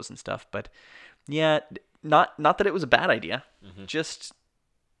the photos and stuff. But yeah, not that it was a bad idea. Just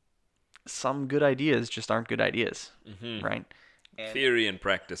some good ideas just aren't good ideas, right? And, theory and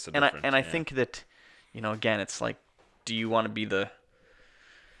practice are different. And I think that, again, it's like, do you want to be the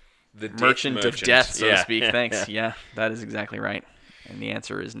merchant of death, so to speak? Thanks. Yeah, that is exactly right. And the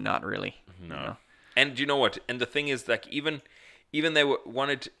answer is not really. No. And you know what? And the thing is, like, even they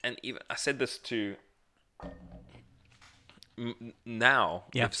wanted, and even I said this to now,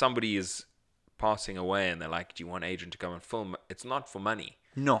 if somebody is passing away and they're like, do you want Adrian to come and film? It's not for money.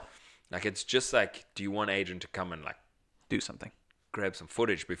 No. Like, it's just like, do you want Adrian to come and like do something, grab some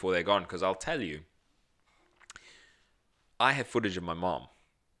footage before they're gone? Because I'll tell you, I have footage of my mom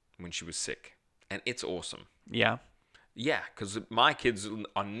when she was sick, and it's awesome. Yeah. Yeah, because my kids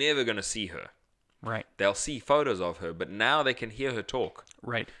are never going to see her. Right. They'll see photos of her, but now they can hear her talk.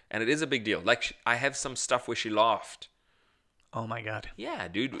 Right. And it is a big deal. Like, I have some stuff where she laughed. Oh, my God. Yeah,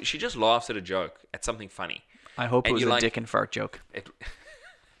 dude. She just laughs at a joke, at something funny. I hope it was a dick and fart joke.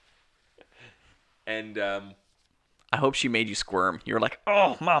 And I hope she made you squirm. You were like,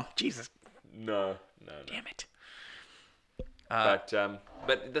 oh, Mom, Jesus. No. Damn it. But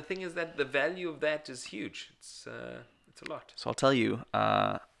the thing is that the value of that is huge. It's a lot. So I'll tell you,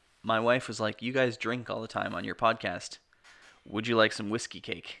 my wife was like, you guys drink all the time on your podcast. Would you like some whiskey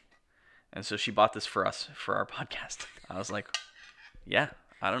cake? And so she bought this for us for our podcast. I was like, yeah,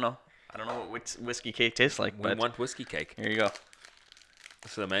 I don't know what whiskey cake tastes like, We but want whiskey cake. here you go.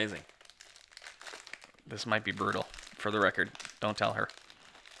 This is amazing. This might be brutal. For the record, don't tell her.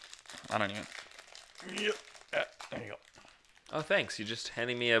 I don't even. Yep. Yeah, there you go. Oh, thanks. You're just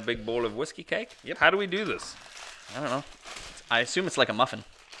handing me a big ball of whiskey cake? Yep. How do we do this? I don't know. I assume it's like a muffin.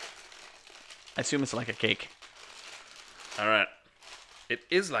 I assume it's like a cake. All right. It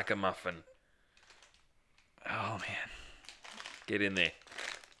is like a muffin. Oh, man. Get in there.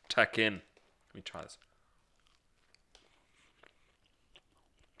 Tuck in. Let me try this.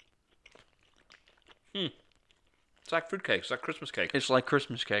 It's like fruit cake. It's like Christmas cake. It's like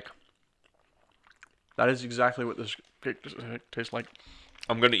Christmas cake. That is exactly what this cake tastes like.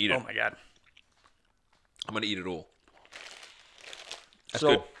 I'm going to eat it. Oh, my God. I'm going to eat it all. That's So,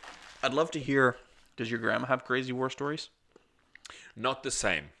 good. I'd love to hear, does your grandma have crazy war stories? Not the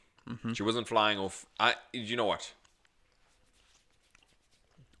same. She wasn't flying off. You know what?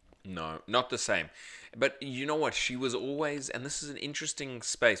 No, not the same. But you know what? She was always, and this is an interesting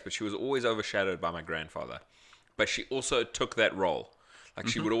space, but she was always overshadowed by my grandfather. But she also took that role. Like,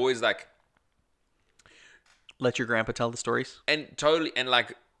 she would always, like... Let your grandpa tell the stories? And totally, and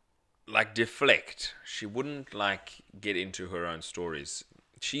like deflect. She wouldn't, like, get into her own stories.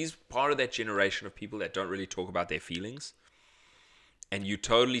 She's part of that generation of people that don't really talk about their feelings. And you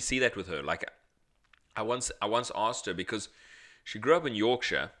totally see that with her. Like, I once asked her, because she grew up in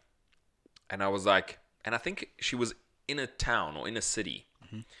Yorkshire, and I was like, and I think she was in a town or in a city.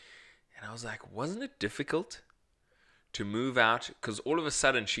 And I was like, wasn't it difficult to move out? Because all of a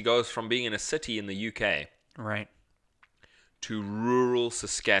sudden she goes from being in a city in the UK Right. to rural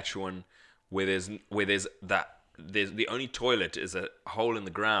Saskatchewan, where there's the only toilet is a hole in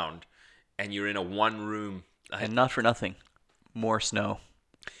the ground, and you're in a one room. And not for nothing, more snow.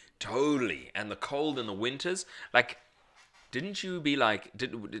 Totally. And the cold in the winters, like, didn't you be like,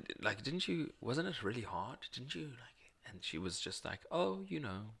 didn't you, wasn't it really hard? Didn't you, like, and she was just like, oh, you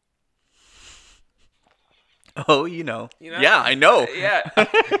know. Oh, you know. You know? Yeah, I know. Yeah.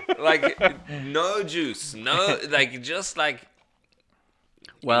 Like, no juice. No, like, just like.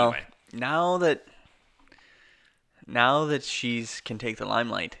 Well, Anyway. now that she's can take the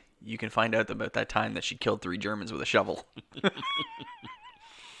limelight, you can find out about that time that she killed 3 Germans with a shovel.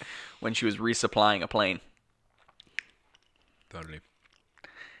 When she was resupplying a plane. Totally.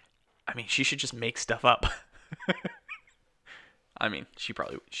 I mean, she should just make stuff up. I mean, she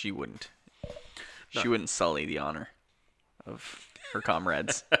wouldn't. She wouldn't sully the honor of her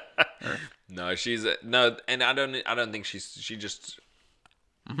comrades. No, she's no, and I don't think she just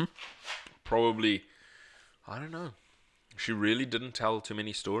probably, I don't know. She really didn't tell too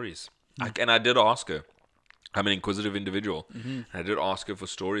many stories. And I did ask her. I'm an inquisitive individual. And I did ask her for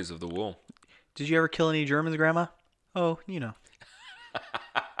stories of the war. Did you ever kill any Germans, Grandma? Oh, you know.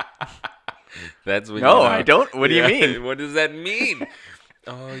 That's when No, you know. I don't. What do you mean? What does that mean?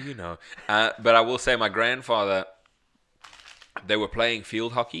 Oh, you know. But I will say my grandfather, they were playing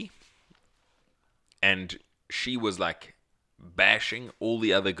field hockey, and she was like bashing all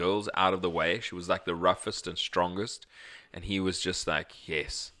the other girls out of the way. She was like the roughest and strongest, and he was just like,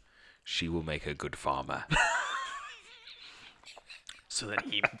 yes, she will make a good farmer. So then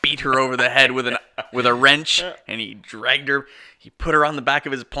he beat her over the head with a wrench, and he dragged her. He put her on the back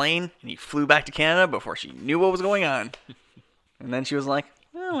of his plane, and he flew back to Canada before she knew what was going on. And then she was like,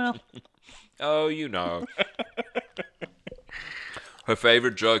 oh, well. Oh, you know. Her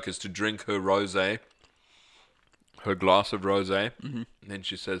favorite joke is to drink her rosé, her glass of rosé. And then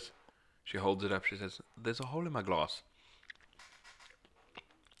she says, she holds it up, she says, there's a hole in my glass.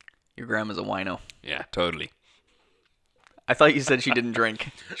 Your grandma's a wino. Yeah, totally. I thought you said she didn't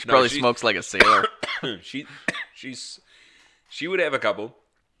drink. She No, probably she- smokes like a sailor. She would have a couple,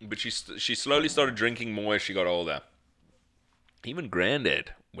 but she slowly started drinking more as she got older. Even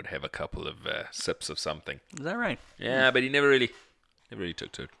granddad would have a couple of sips of something. Is that right? Yeah, but he never really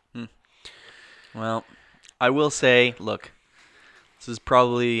took to it. Well, I will say, look, this is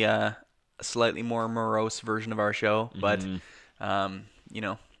probably a slightly more morose version of our show, but, you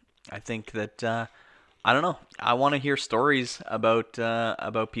know, I think that, I don't know, I want to hear stories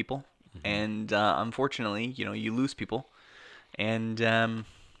about people, and unfortunately, you know, you lose people, and, you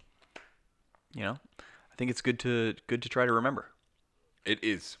know, I think it's good to try to remember. It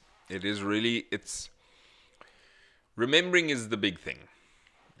is really, remembering is the big thing.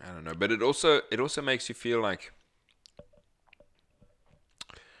 I don't know, but it also makes you feel like,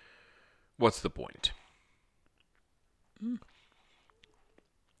 what's the point?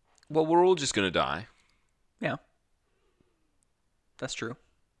 Well, we're all just going to die. Yeah. That's true.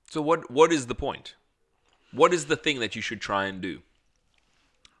 So what is the point? What is the thing that you should try and do?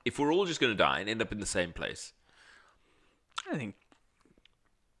 If we're all just going to die and end up in the same place, I think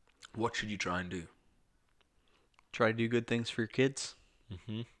what should you try and do? try to do good things for your kids.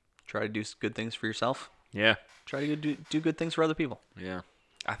 Mm-hmm. Try to do good things for yourself. Yeah. Try to do good things for other people. Yeah.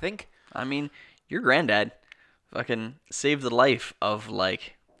 I think... I mean, your granddad fucking saved the life of,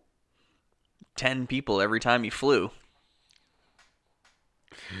 like, 10 people every time he flew.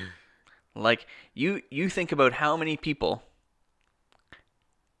 Like, you think about how many people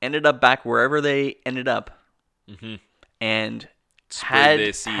ended up back wherever they ended up, and Spread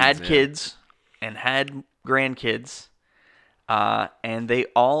their seeds, had kids and had grandkids, and they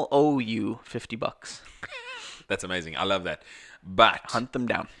all owe you $50. That's amazing. I love that. But Hunt them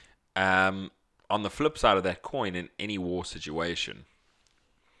down. on the flip side of that coin, in any war situation,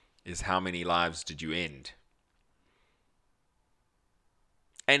 is how many lives did you end?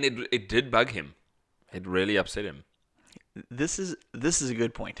 And it did bug him. It really upset him. This is a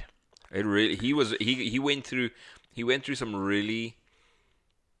good point. It really he went through some really,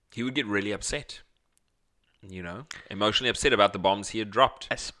 he would get really upset. Emotionally upset about the bombs he had dropped.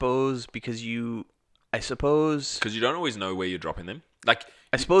 I suppose because you don't always know where you're dropping them. Like,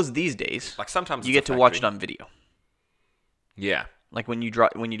 I suppose these days, like sometimes you it's get a to watch it factory. on video. Yeah. Like when you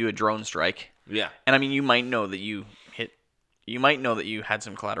do a drone strike. Yeah. And I mean, you might know that you had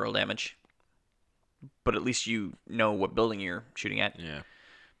some collateral damage, but at least you know what building you're shooting at. Yeah.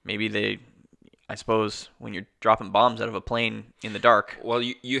 Maybe I suppose when you're dropping bombs out of a plane in the dark. Well,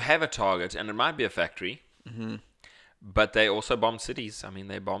 you have a target, and it might be a factory. Mm-hmm. But they also bombed cities. I mean,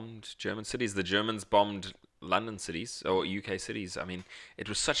 they bombed German cities. The Germans bombed London cities or UK cities. I mean, it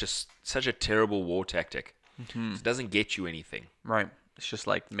was such a terrible war tactic. Mm-hmm. It doesn't get you anything. Right. It's just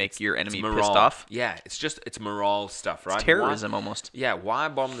like make your enemy morale. pissed off. Yeah, it's morale stuff, right? It's terrorism almost. Yeah, why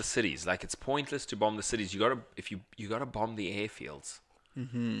bomb the cities? Like, it's pointless to bomb the cities. You gotta bomb the airfields.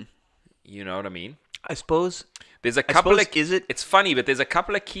 Mm-hmm. You know what I mean? I suppose there's a couple of it's funny, but there's a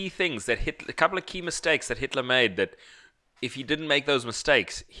couple of key things a couple of key mistakes that Hitler made that if he didn't make those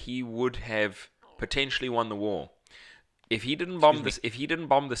mistakes, he would have potentially won the war. If he didn't bomb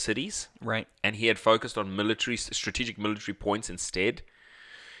the cities, right, and he had focused on strategic military points instead,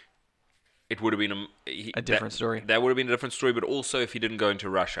 it would have been a different story. That would have been a different story, but also if he didn't go into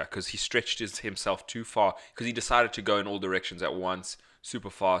Russia, because he stretched himself too far, because he decided to go in all directions at once, super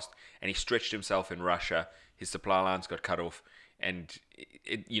fast, and he stretched himself in Russia. His supply lines got cut off, and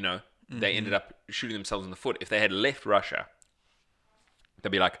they ended up shooting themselves in the foot. If they had left Russia, they'd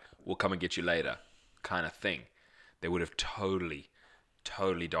be like, "We'll come and get you later," kind of thing. They would have totally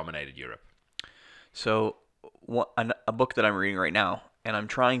dominated Europe. So, a book that I'm reading right now, and I'm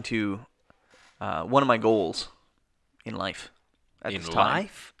trying to. One of my goals in life at this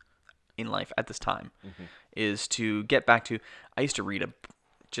time is to get back to. I used to read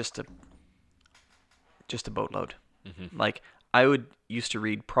just a boatload. Mm-hmm. Like I used to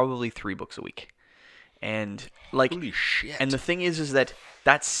read probably 3 books a week, and like holy shit. And the thing is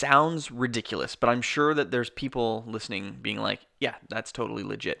that sounds ridiculous, but I'm sure that there's people listening being like, yeah, that's totally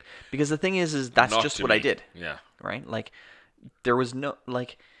legit. Because the thing is that's Not just to what me. I did. Yeah. Right? Like there was no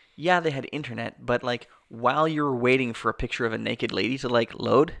yeah, they had internet, but like while you were waiting for a picture of a naked lady to like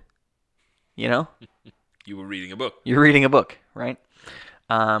load, you were reading a book. You're reading a book, right?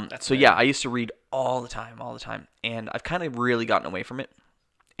 So yeah, I used to read all the time, and I've kind of really gotten away from it,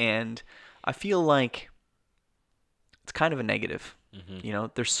 and I feel like it's kind of a negative. Mm-hmm.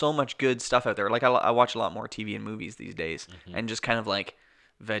 There's so much good stuff out there. Like I watch a lot more TV and movies these days, and just kind of like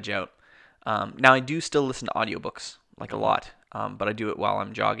veg out. Now I do still listen to audiobooks like a lot, but I do it while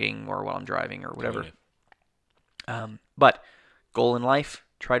I'm jogging or while I'm driving or whatever. But goal in life,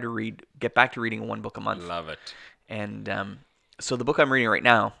 get back to reading 1 book a month. Love it. And so the book I'm reading right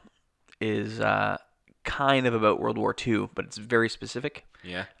now is kind of about World War II, but it's very specific.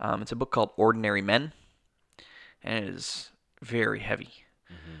 Yeah. It's a book called Ordinary Men, and it is very heavy.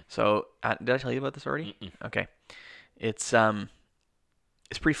 Mm-hmm. So did I tell you about this already? Mm-mm. Okay. It's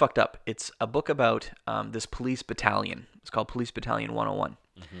pretty fucked up. It's a book about this police battalion. It's called Police Battalion 101.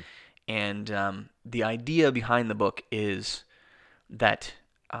 Mm-hmm. And the idea behind the book is that,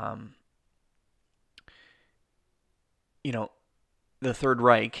 the Third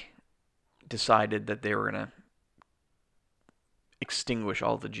Reich decided that they were going to extinguish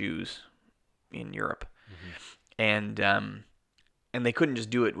all the Jews in Europe. Mm-hmm. And they couldn't just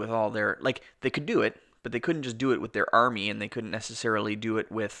do it with all their... Like, they could do it, but they couldn't just do it with their army, and they couldn't necessarily do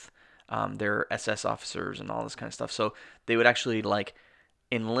it with their SS officers and all this kind of stuff. So they would actually, like,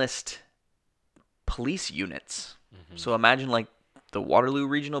 enlist police units. Mm-hmm. So imagine, like, the Waterloo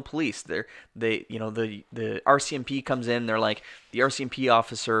Regional Police. The RCMP comes in. They're like, the RCMP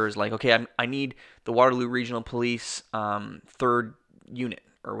officer is like, okay, I need the Waterloo Regional Police 3rd unit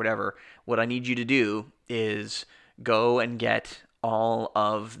or whatever. What I need you to do is go and get all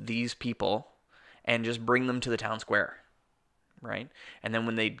of these people and just bring them to the town square, right? And then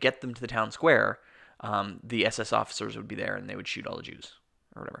when they get them to the town square, the SS officers would be there and they would shoot all the Jews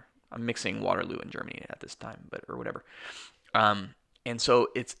or whatever. I'm mixing Waterloo and Germany at this time, or whatever. And so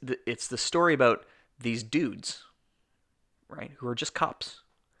it's the story about these dudes, right, who are just cops,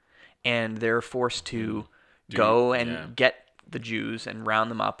 and they're forced to go and get the Jews and round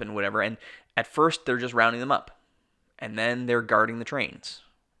them up and whatever. And at first they're just rounding them up, and then they're guarding the trains,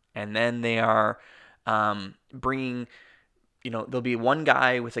 and then they are bringing. There'll be one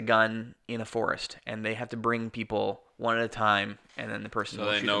guy with a gun in a forest, and they have to bring people one at a time, and then the person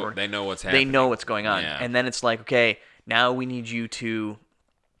will shoot them. They know what's happening. They know what's going on, Yeah. and then it's like, okay, now we need you to,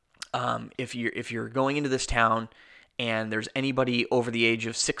 if you're going into this town, and there's anybody over the age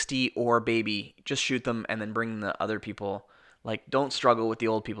of 60 or a baby, just shoot them, and then bring the other people. Like, don't struggle with the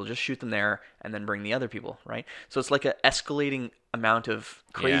old people. Just shoot them there, and then bring the other people, right? So it's like an escalating amount of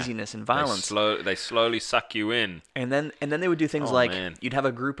craziness and violence. They slowly suck you in. And then they would do things you'd have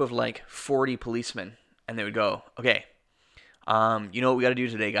a group of like 40 policemen, and they would go, okay, you know what we got to do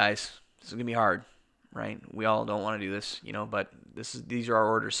today, guys? This is gonna be hard, right? We all don't want to do this, but these are our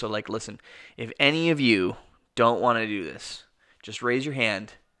orders. So like, listen, if any of you don't want to do this, just raise your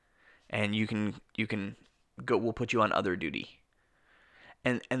hand, and you can go. We'll put you on other duty.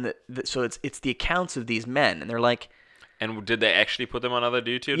 And so it's the accounts of these men, and they're like. And did they actually put them on other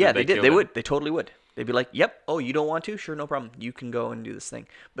duty? Yeah, they did. They would. They totally would. They'd be like, "Yep. Oh, you don't want to? Sure, no problem. You can go and do this thing."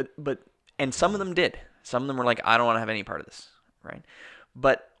 And some of them did. Some of them were like, "I don't want to have any part of this," right?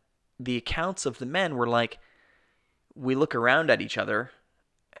 But the accounts of the men were like, we look around at each other,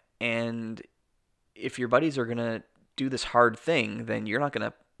 and if your buddies are gonna do this hard thing, then you're not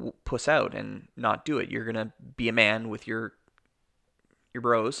gonna puss out and not do it. You're gonna be a man with your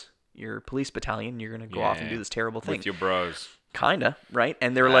bros. Your police battalion, you're going to go off and do this terrible thing. With your bros. Kinda, right?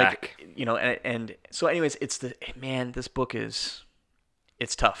 And they're like, and so anyways, this book it's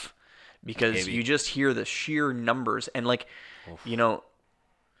tough because you just hear the sheer numbers and like,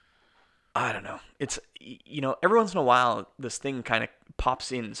 I don't know. It's, every once in a while, this thing kind of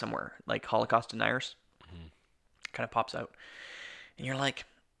pops in somewhere, like Holocaust deniers, kind of pops out. And you're like,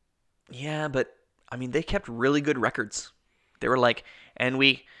 yeah, but I mean, they kept really good records. They were like, and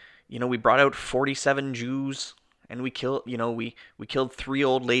we brought out 47 Jews, and we killed 3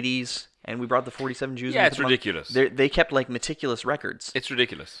 old ladies, and we brought the 47 Jews. Yeah, it's ridiculous. They kept like meticulous records. It's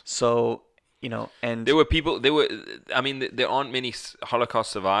ridiculous. So, and there aren't many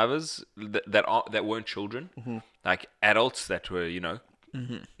Holocaust survivors that weren't children, like adults that were,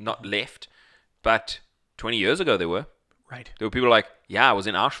 not left, but 20 years ago they were. Right. There were people like, yeah, I was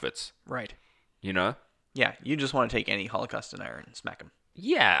in Auschwitz. Right. Yeah, you just want to take any Holocaust denier and smack him.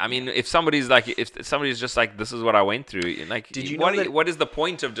 Yeah, I mean, if somebody's just like, this is what I went through, like, did you know what is the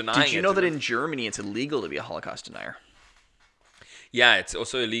point of denying it? Did you know that in Germany it's illegal to be a Holocaust denier? Yeah, it's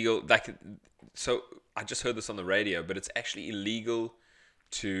also illegal. Like, so I just heard this on the radio, but it's actually illegal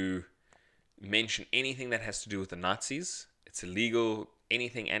to mention anything that has to do with the Nazis. It's illegal.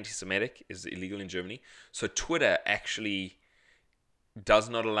 Anything anti-Semitic is illegal in Germany. So Twitter actually does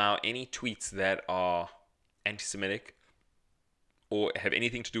not allow any tweets that are anti-Semitic or have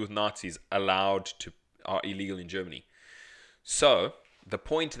anything to do with Nazis are illegal in Germany. So the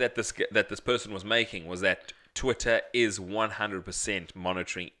point that this person was making was that Twitter is 100%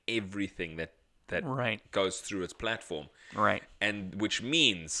 monitoring everything that goes through its platform, right? And which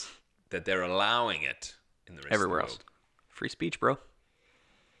means that they're allowing it in the rest everywhere of the world. Else. Free speech, bro.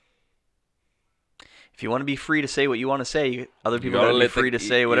 If you want to be free to say what you want to say, other people gotta be free to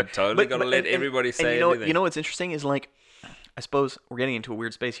say whatever. You totally got to let everybody say everything. You know what's interesting is, like, I suppose we're getting into a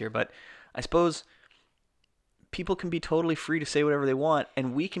weird space here, but I suppose people can be totally free to say whatever they want,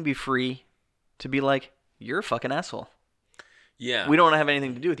 and we can be free to be like, you're a fucking asshole. Yeah. We don't want to have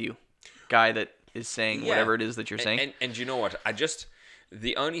anything to do with you, guy that is saying whatever it is that you're saying. And you know what?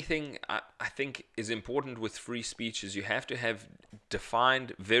 The only thing I think is important with free speech is you have to have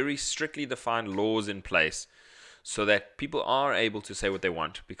very strictly defined laws in place so that people are able to say what they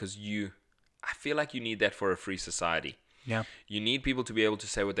want, because I feel like you need that for a free society. Yeah. You need people to be able to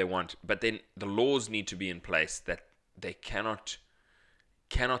say what they want, but then the laws need to be in place that they cannot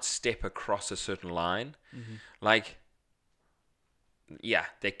step across a certain line. Mm-hmm. Like, yeah,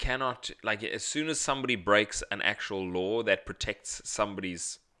 they cannot, like, as soon as somebody breaks an actual law that protects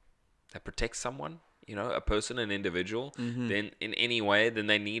someone, a person, an individual, then in any way, then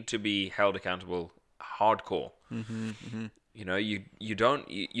they need to be held accountable hardcore.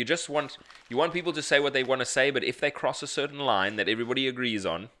 You just want people to say what they want to say, but if they cross a certain line that everybody agrees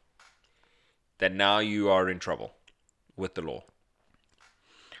on, then now you are in trouble with the law.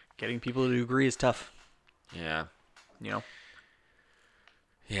 Getting people to agree is tough. Yeah.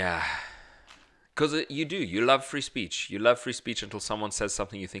 Yeah. Because you love free speech. You love free speech until someone says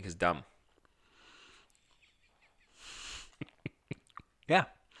something you think is dumb. Yeah.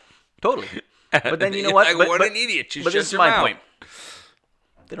 Totally. But then you know what? Like, what an idiot. But this is my point.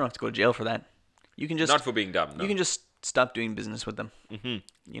 They don't have to go to jail for that. You can just... Not for being dumb, no. You can just stop doing business with them.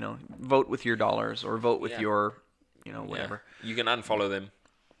 Vote with your dollars or vote with your, whatever. Yeah. You can unfollow them.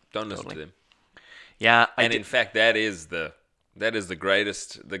 Don't listen to them. Yeah. In fact, that is the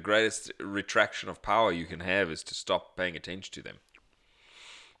greatest retraction of power you can have, is to stop paying attention to them.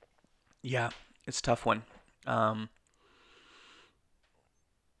 Yeah. It's a tough one.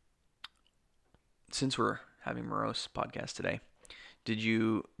 Since we're having Morose podcast today, did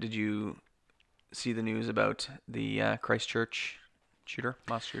you see the news about the Christchurch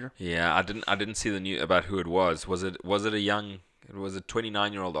mass shooter? Yeah, I didn't see the news about who it was. Was it a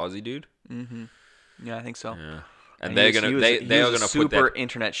 29-year-old Aussie dude? Mm-hmm. Yeah, I think so. Yeah. And they are gonna put that super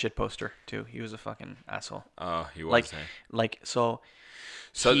internet shit poster too. He was a fucking asshole. Oh, he was. So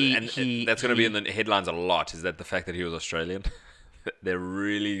that's gonna be in the headlines a lot. Is that the fact that he was Australian? They're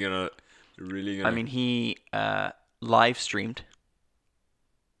really gonna. I mean, he live streamed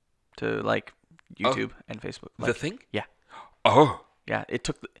to YouTube and Facebook. The thing? Yeah. Oh. Yeah. It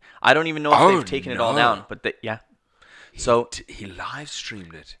took. I don't even know if they've taken it all down, but yeah. So he live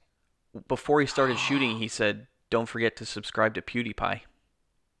streamed it. Before he started shooting, he said, "Don't forget to subscribe to PewDiePie."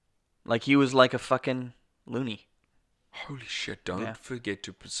 Like he was like a fucking loony. Holy shit! Don't forget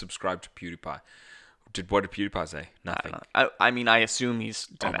to subscribe to PewDiePie. What did PewDiePie say? Nothing. I mean, I assume he's.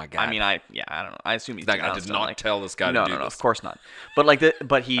 Oh my god. I mean, I don't know. I assume he's. Like, I did not tell this guy to do this. No, of course not. But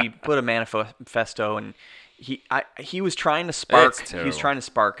but he put a manifesto, and he was trying to spark. He was trying to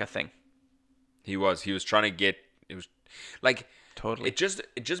spark a thing. He was trying to get. It was like. Totally. It just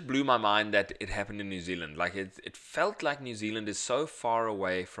blew my mind that it happened in New Zealand. Like it felt like New Zealand is so far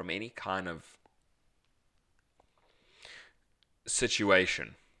away from any kind of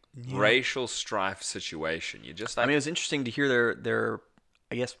situation. Yeah. Racial strife situation. You just like, I mean, it was interesting to hear their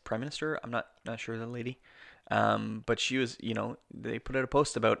I guess prime minister. I'm not sure the lady, but she was. They put out a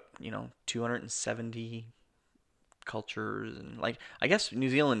post about 270 cultures, and I guess New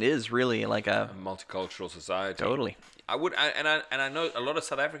Zealand is really like a multicultural society. Totally. I know a lot of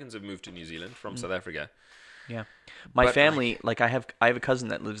South Africans have moved to New Zealand from South Africa. Yeah, my family. I have a cousin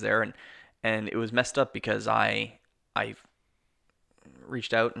that lives there, and it was messed up because I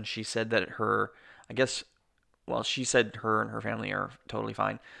reached out and she said that she said her and her family are totally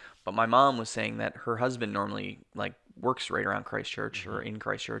fine, but my mom was saying that her husband normally works right around Christchurch or in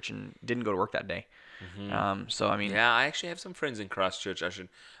Christchurch and didn't go to work that day. So I mean, yeah, I actually have some friends in Christchurch.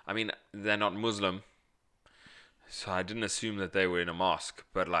 They're not Muslim, so I didn't assume that they were in a mosque,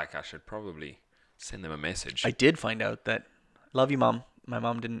 but I should probably send them a message. I did find out that, love you, Mom. My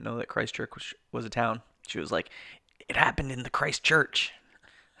mom didn't know that Christchurch was a town. She was like, it happened in the Christchurch.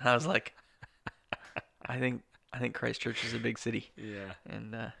 And I was like, I think Christchurch is a big city. Yeah.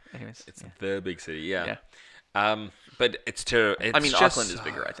 And anyways, it's the big city. Yeah. But it's terrible. Auckland is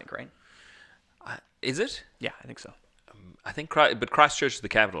bigger, I think, right? Is it? Yeah, I think so. I think, but Christchurch is the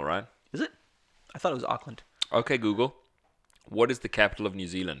capital, right? Is it? I thought it was Auckland. Okay, Google. What is the capital of New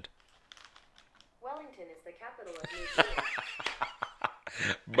Zealand? Wellington is the capital of New Zealand.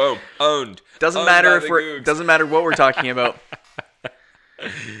 Boom. Owned. Doesn't matter what we're talking about.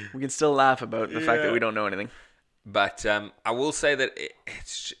 We can still laugh about the fact that we don't know anything. But I will say that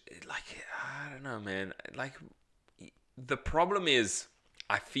it's I don't know, man. The problem is,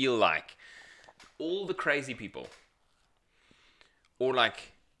 I feel like all the crazy people, or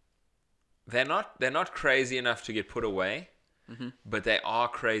they're not crazy enough to get put away, but they are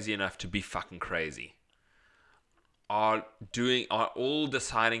crazy enough to be fucking crazy. Are all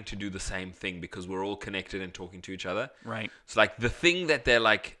deciding to do the same thing because we're all connected and talking to each other. Right. So the thing that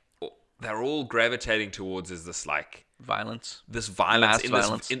they're all gravitating towards is this violence. This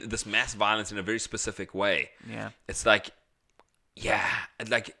violence, This mass violence in a very specific way. Yeah. It's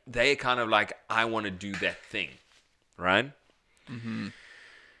they kind of I want to do that thing, right? Mm-hmm.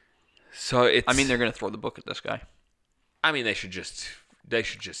 So it's. I mean, they're gonna throw the book at this guy. I mean, they should just.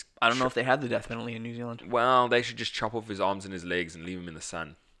 I don't know if they had the death penalty in New Zealand. Well, they should just chop off his arms and his legs and leave him in the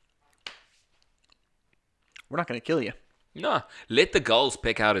sun. We're not gonna kill you. No, let the gulls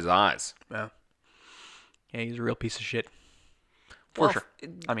peck out his eyes. Yeah. Yeah, he's a real piece of shit. For sure.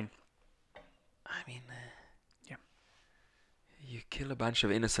 I mean, yeah. You kill a bunch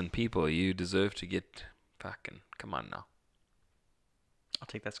of innocent people. You deserve to get fucking. Come on now. I'll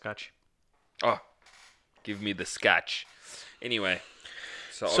take that scotch. Oh, give me the scotch. Anyway,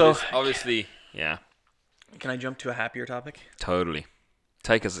 so obviously, yeah. Can I jump to a happier topic? Totally.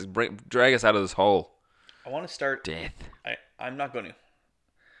 Drag us out of this hole. I want to start. Death. I'm not going to.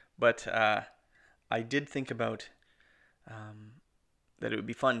 But I did think about that it would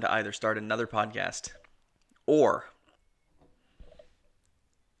be fun to either start another podcast or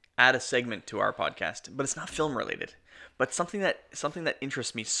add a segment to our podcast. But it's not film related. But something that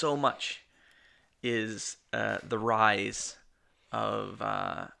interests me so much is the rise of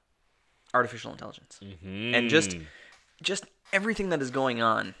artificial intelligence, and just everything that is going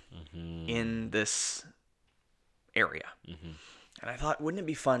on in this area. And I thought, wouldn't it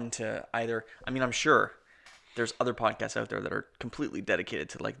be fun to either? I mean, I'm sure there's other podcasts out there that are completely dedicated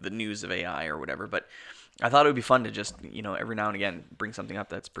to like the news of AI or whatever, but I thought it would be fun to just, every now and again bring something up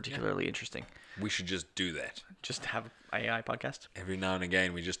that's particularly interesting. We should just do that. Just have an AI podcast. Every now and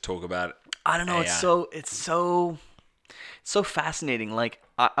again, we just talk about it. I don't know. AI. It's so fascinating. Like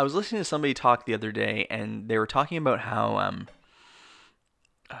I was listening to somebody talk the other day, and they were talking about how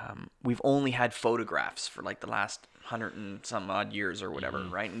we've only had photographs for like the last 100 and some odd years or whatever,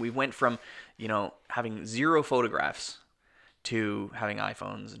 right? And we went from having 0 photographs to having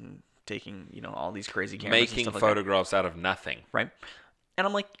iPhones and taking all these crazy cameras, making and stuff photographs out of nothing, right? And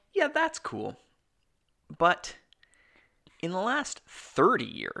I'm like, yeah, that's cool, but in the last 30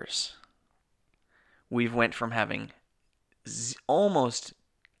 years, we've went from having almost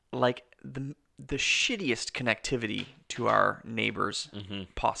like the shittiest connectivity to our neighbors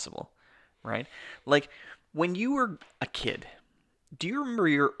possible, right? Like when you were a kid, do you remember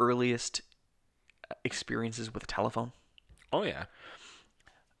your earliest experiences with a telephone? Oh yeah.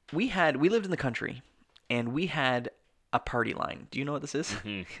 We lived in the country, and we had a party line. Do you know what this is?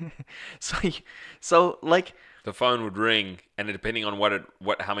 So like the phone would ring, and depending on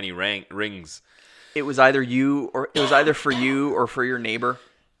how many rings, it was either for you or for your neighbor.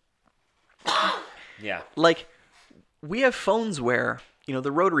 Yeah. Like we have phones where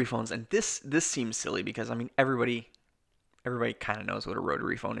the rotary phones, and this seems silly because I mean everybody kind of knows what a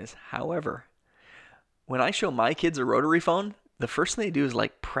rotary phone is. However, when I show my kids a rotary phone, the first thing they do is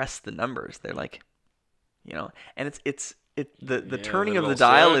like press the numbers. They're like, and the turning of the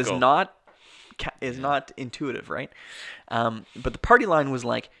dial is not intuitive, right? But the party line was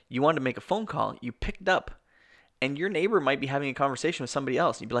like, you wanted to make a phone call, you picked up, and your neighbor might be having a conversation with somebody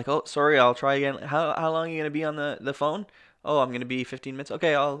else. You'd be like, oh, sorry, I'll try again. How long are you going to be on the phone? Oh, I'm going to be 15 minutes.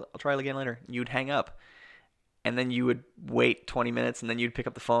 Okay, I'll try again later. You'd hang up. And then you would wait 20 minutes, and then you'd pick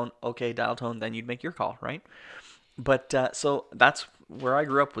up the phone. Okay, dial tone. Then you'd make your call, right? But so that's where I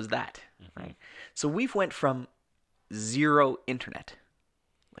grew up, was that, right? So we've went from 0 internet,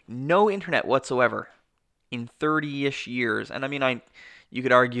 like no internet whatsoever, in 30-ish years. And I mean, you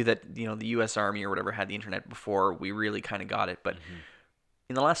could argue that the U.S. Army or whatever had the internet before we really kind of got it. But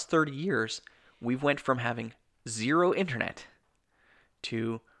in the last 30 years, we've went from having 0 internet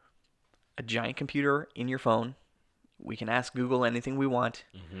to a giant computer in your phone. We can ask Google anything we want.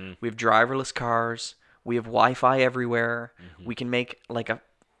 We have driverless cars. We have Wi-Fi everywhere. We can make like a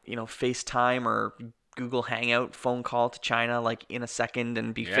FaceTime or Google Hangout phone call to China like in a second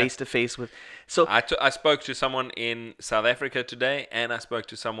and be face to face with. So I spoke to someone in South Africa today, and I spoke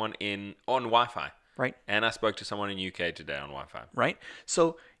to someone on Wi-Fi. Right. And I spoke to someone in UK today on Wi-Fi. Right.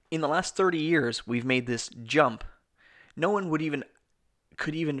 So in the last 30 years, we've made this jump. No one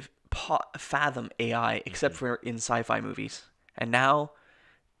could even fathom AI except for in sci-fi movies. And now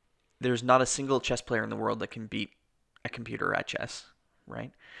there's not a single chess player in the world that can beat a computer at chess,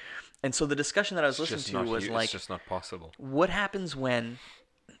 right? And so the discussion that I was listening to was like, it's just not possible. What happens when,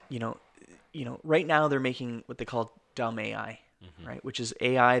 right now they're making what they call dumb AI, right? Which is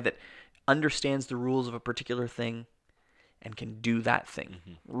AI that understands the rules of a particular thing and can do that thing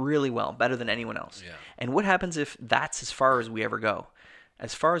really well, better than anyone else. Yeah. And what happens if that's as far as we ever go?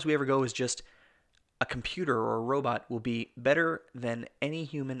 As far as we ever go is just a computer or a robot will be better than any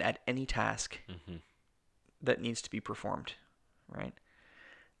human at any task that needs to be performed, right?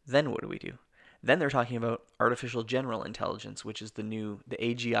 Then what do? Then they're talking about artificial general intelligence, which is the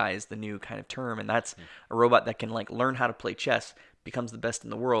AGI is the new kind of term, and that's a robot that can like learn how to play chess, becomes the best in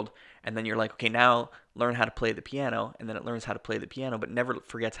the world, and then you're like, okay, now learn how to play the piano, and then it learns how to play the piano, but never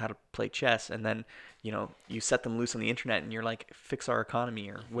forgets how to play chess, and then you set them loose on the internet, and you're like, fix our economy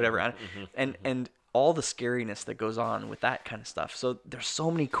or whatever, and all the scariness that goes on with that kind of stuff. So there's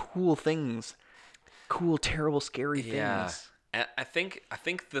so many cool things cool, terrible, scary Yeah. things. I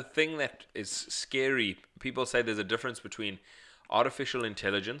think the thing that is scary, people say there's a difference between artificial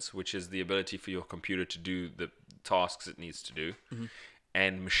intelligence, which is the ability for your computer to do the tasks it needs to do,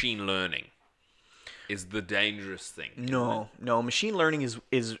 and machine learning is the dangerous thing. No, machine learning is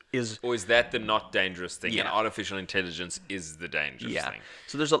Or is that the not dangerous thing? Yeah. And artificial intelligence is the dangerous thing.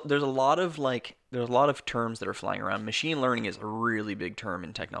 So there's a lot of terms that are flying around. Machine learning is a really big term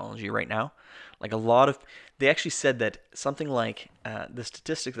in technology right now. Like they actually said that something like the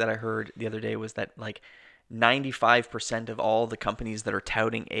statistic that I heard the other day was that like 95% of all the companies that are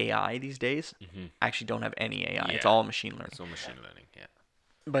touting AI these days actually don't have any AI. It's all machine learning. It's all machine learning, yeah.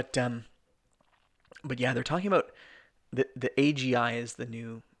 But yeah, they're talking about the AGI is the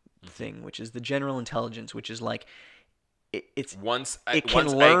new thing, which is the general intelligence, which is like it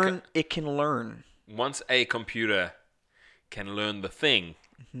can learn. Once a computer can learn the thing,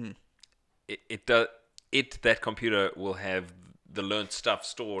 that computer will have the learned stuff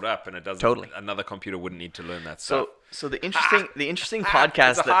stored up, and it doesn't. Totally. Another computer wouldn't need to learn that stuff. So the interesting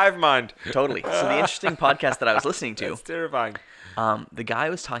podcast It's a hive mind. Totally. So the interesting podcast that I was listening to, It's terrifying. the guy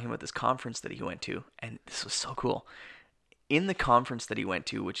was talking about this conference that he went to, and this was so cool. In the conference that he went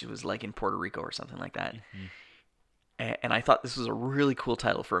to, which was like in Puerto Rico or something like that, and I thought this was a really cool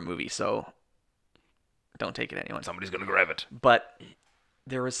title for a movie, so don't take it anyone. Somebody's gonna grab it. But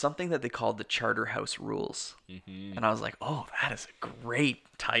there was something that they called the Charterhouse Rules, and I was like, oh, that is a great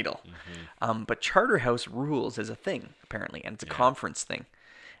title. But Charterhouse Rules is a thing, apparently, and it's a conference thing.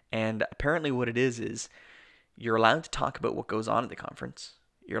 And apparently what it is you're allowed to talk about what goes on at the conference.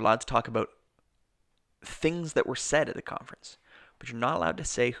 You're allowed to talk about things that were said at the conference, but you're not allowed to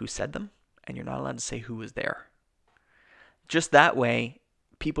say who said them, and you're not allowed to say who was there. Just that way,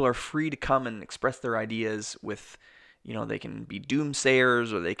 people are free to come and express their ideas with, they can be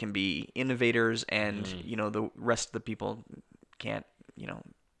doomsayers or they can be innovators, and, the rest of the people can't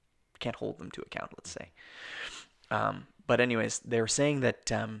hold them to account, let's say. But anyways, they were saying that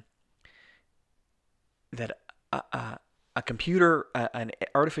a computer, an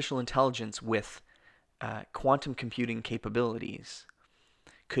artificial intelligence with quantum computing capabilities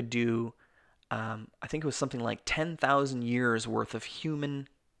could do, I think it was something like 10,000 years worth of human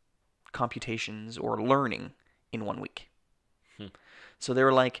computations or learning in 1 week. So they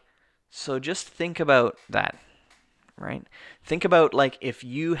were like, so just think about that, right? Think about like if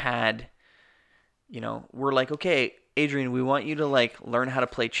you had, we're like, okay, Adrian, we want you to like learn how to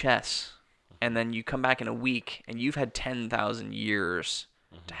play chess. And then you come back in a week and you've had 10,000 years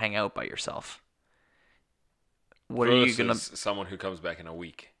to hang out by yourself. What are you going to... someone who comes back in a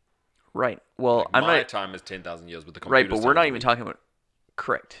week. Right. Well, like my time is 10,000 years, but the computer's right, but we're not even talking. talking about...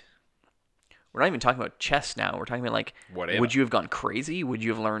 Correct. We're not even talking about chess now. We're talking about like, whatever. Would you have gone crazy? Would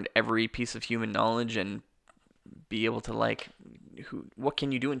you have learned every piece of human knowledge and be able to like... What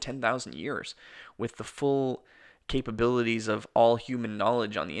can you do in 10,000 years with the full capabilities of all human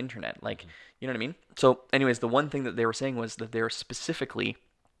knowledge on the internet? Like, you know what I mean? So anyways, the one thing that they were saying was that they're specifically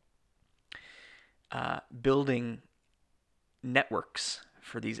building networks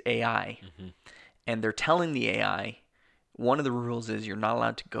for these AI, and they're telling the AI, one of the rules is you're not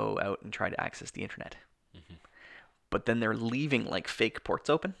allowed to go out and try to access the internet. But then they're leaving like fake ports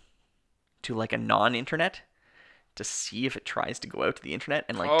open to like a non-internet to see if it tries to go out to the internet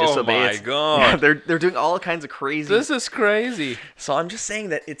and like disobey. Oh my god! Yeah, they're doing all kinds of crazy. This is crazy. So I'm just saying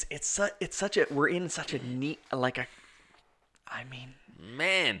that it's such a, we're in such a neat, like a, I mean,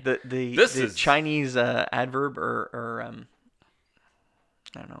 man, the Chinese adverb or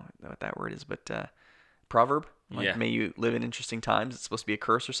I don't know what that word is, but proverb. Like, may you live in interesting times. It's supposed to be a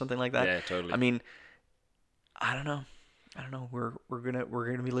curse or something like that. Yeah, totally. I mean, I don't know. We're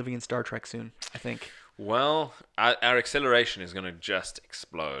gonna be living in Star Trek soon, I think. Well, our acceleration is gonna just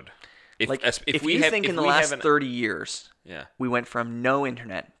explode. If you think in the last 30 years, we went from no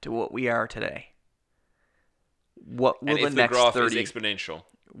internet to what we are today. What will the next 30? And if the graph is exponential,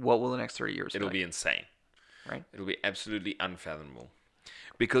 what will the next 30 years? It'll be insane, right? It'll be absolutely unfathomable.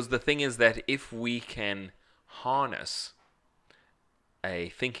 Because the thing is that if we can harness a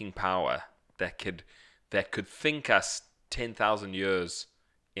thinking power that could think us 10,000 years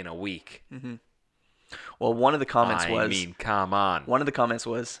in a week. Well, one of the comments was... I mean, come on. One of the comments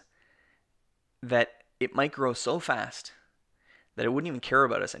was that it might grow so fast that it wouldn't even care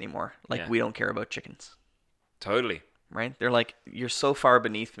about us anymore. Like, we don't care about chickens. Totally. Right? They're like, you're so far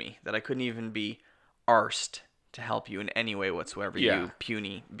beneath me that I couldn't even be arsed to help you in any way whatsoever, you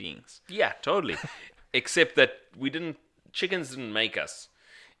puny beings. Yeah, totally. Except that chickens didn't make us.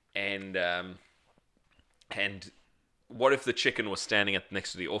 And what if the chicken was standing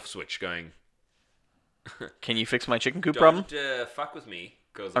next to the off switch going, Can you fix my chicken coop problem? Don't fuck with me.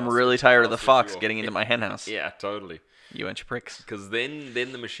 Cause I'm I'll really switch- tired I'll of the switch fox you off. getting into my hen house. Yeah, totally. You bunch of pricks. Because then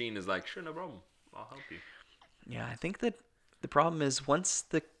the machine is like, sure, no problem. I'll help you. Yeah, I think that the problem is once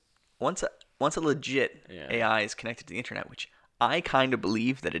a legit AI is connected to the internet, which I kind of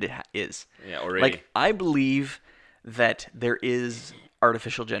believe that it is. Yeah, already. Like, I believe that there is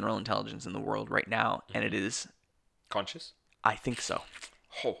artificial general intelligence in the world right now, and it is... Conscious? I think so.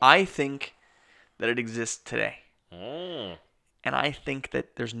 Oh. I think that it exists today. Oh. And I think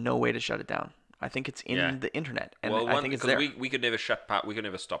that there's no way to shut it down. I think it's in the internet, and I think it's there. We could never we could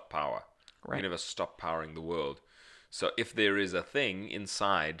never stop power. Right. We could never stop powering the world. So if there is a thing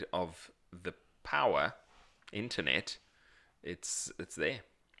inside of the power, internet, it's there.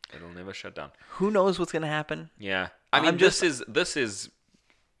 It'll never shut down. Who knows what's going to happen? Yeah. I mean, this is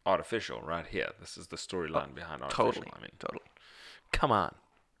artificial right here. This is the storyline behind artificial. Totally. I mean, Totally. come on.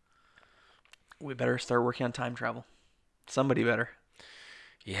 We better start working on time travel. Somebody better.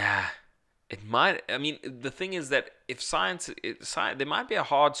 Yeah. It might. I mean, the thing is that if science, there might be a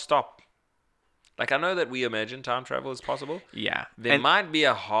hard stop. Like, I know that we imagine time travel is possible. Yeah. There might be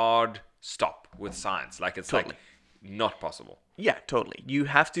a hard stop with science. Like, it's Totally. like not possible. Yeah, totally. You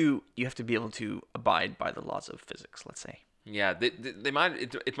have to be able to abide by the laws of physics, let's say. Yeah, they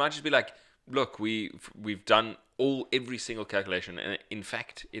might. It might just be like, look, we've done every single calculation, and in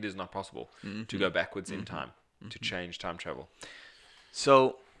fact, it is not possible to go backwards in time to change time travel.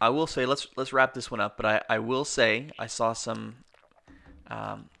 So I will say, let's wrap this one up. But I will say, I saw some.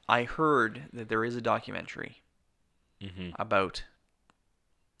 I heard that there is a documentary about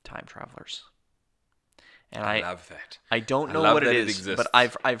time travelers. And I love that. I don't know love what that it it is, exists. but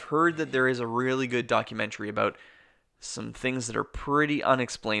I've heard that there is a really good documentary about some things that are pretty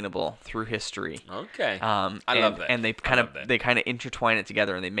unexplainable through history. Okay. I love that. And they kind of intertwine it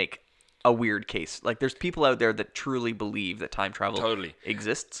together, and they make a weird case. Like, there's people out there that truly believe that time travel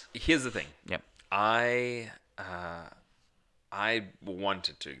exists. Here's the thing. Yeah. I want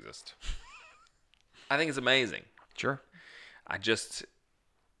it to exist. I think it's amazing. Sure.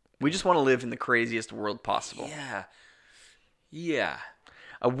 We just want to live in the craziest world possible. Yeah. Yeah.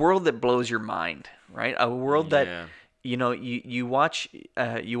 A world that blows your mind, right? A world that you watch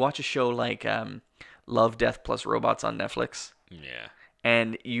a show like Love, Death Plus Robots on Netflix. Yeah.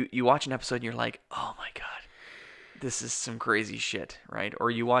 And you watch an episode and you're like, "Oh my god. This is some crazy shit," right?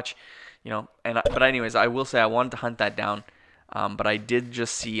 Or you watch, but anyways, I will say I wanted to hunt that down. But I did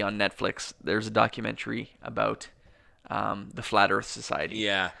just see on Netflix there's a documentary about the Flat Earth Society.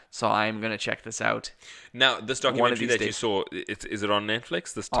 Yeah. So I'm going to check this out. Now, this documentary that you saw, is it on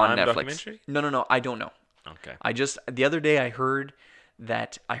Netflix? This Time documentary? No, I don't know. Okay. The other day I heard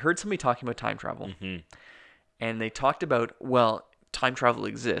somebody talking about time travel. Mm-hmm. And they talked about, well, time travel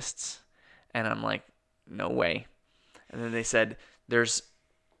exists. And I'm like, no way. And then they said, there's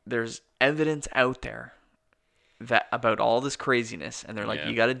evidence out there that about all this craziness, and they're like,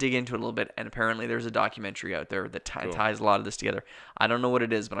 you got to dig into it a little bit, and apparently there's a documentary out there that ties a lot of this together. I don't know what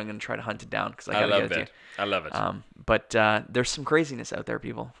it is, but I'm going to try to hunt it down because I got to get it to you. I love it. But there's some craziness out there,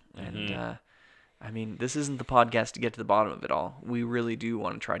 people, and I mean, this isn't the podcast to get to the bottom of it all. We really do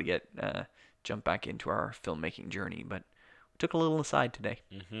want to try to jump back into our filmmaking journey, but we took a little aside today.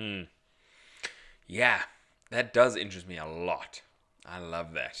 Mm-hmm. Yeah, that does interest me a lot. I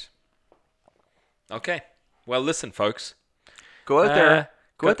love that. Okay. Well, listen, folks. Go out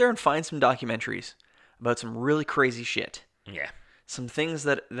there and find some documentaries about some really crazy shit. Yeah. Some things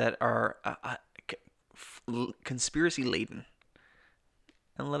that are conspiracy laden,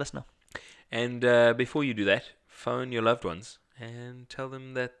 and let us know. And before you do that, phone your loved ones and tell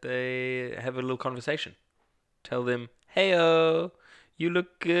them that they have a little conversation. Tell them, "Hey-o, you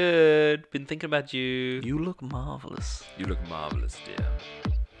look good. Been thinking about you. You look marvelous. You look marvelous, dear."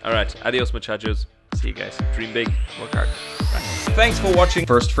 All right. Adios, muchachos. See you guys. Dream big. Work hard. Bye. Thanks for watching.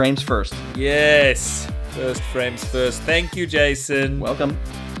 First frames first. Yes. First frames first. Thank you, Jason. Welcome.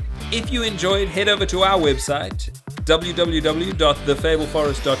 If you enjoyed, head over to our website,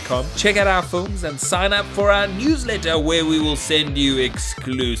 www.thefableforest.com. Check out our films and sign up for our newsletter where we will send you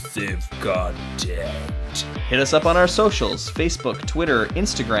exclusive content. Hit us up on our socials, Facebook, Twitter,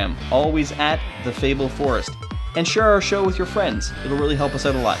 Instagram, always at The Fable Forest. And share our show with your friends. It'll really help us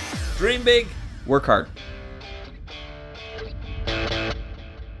out a lot. Dream big. Work hard.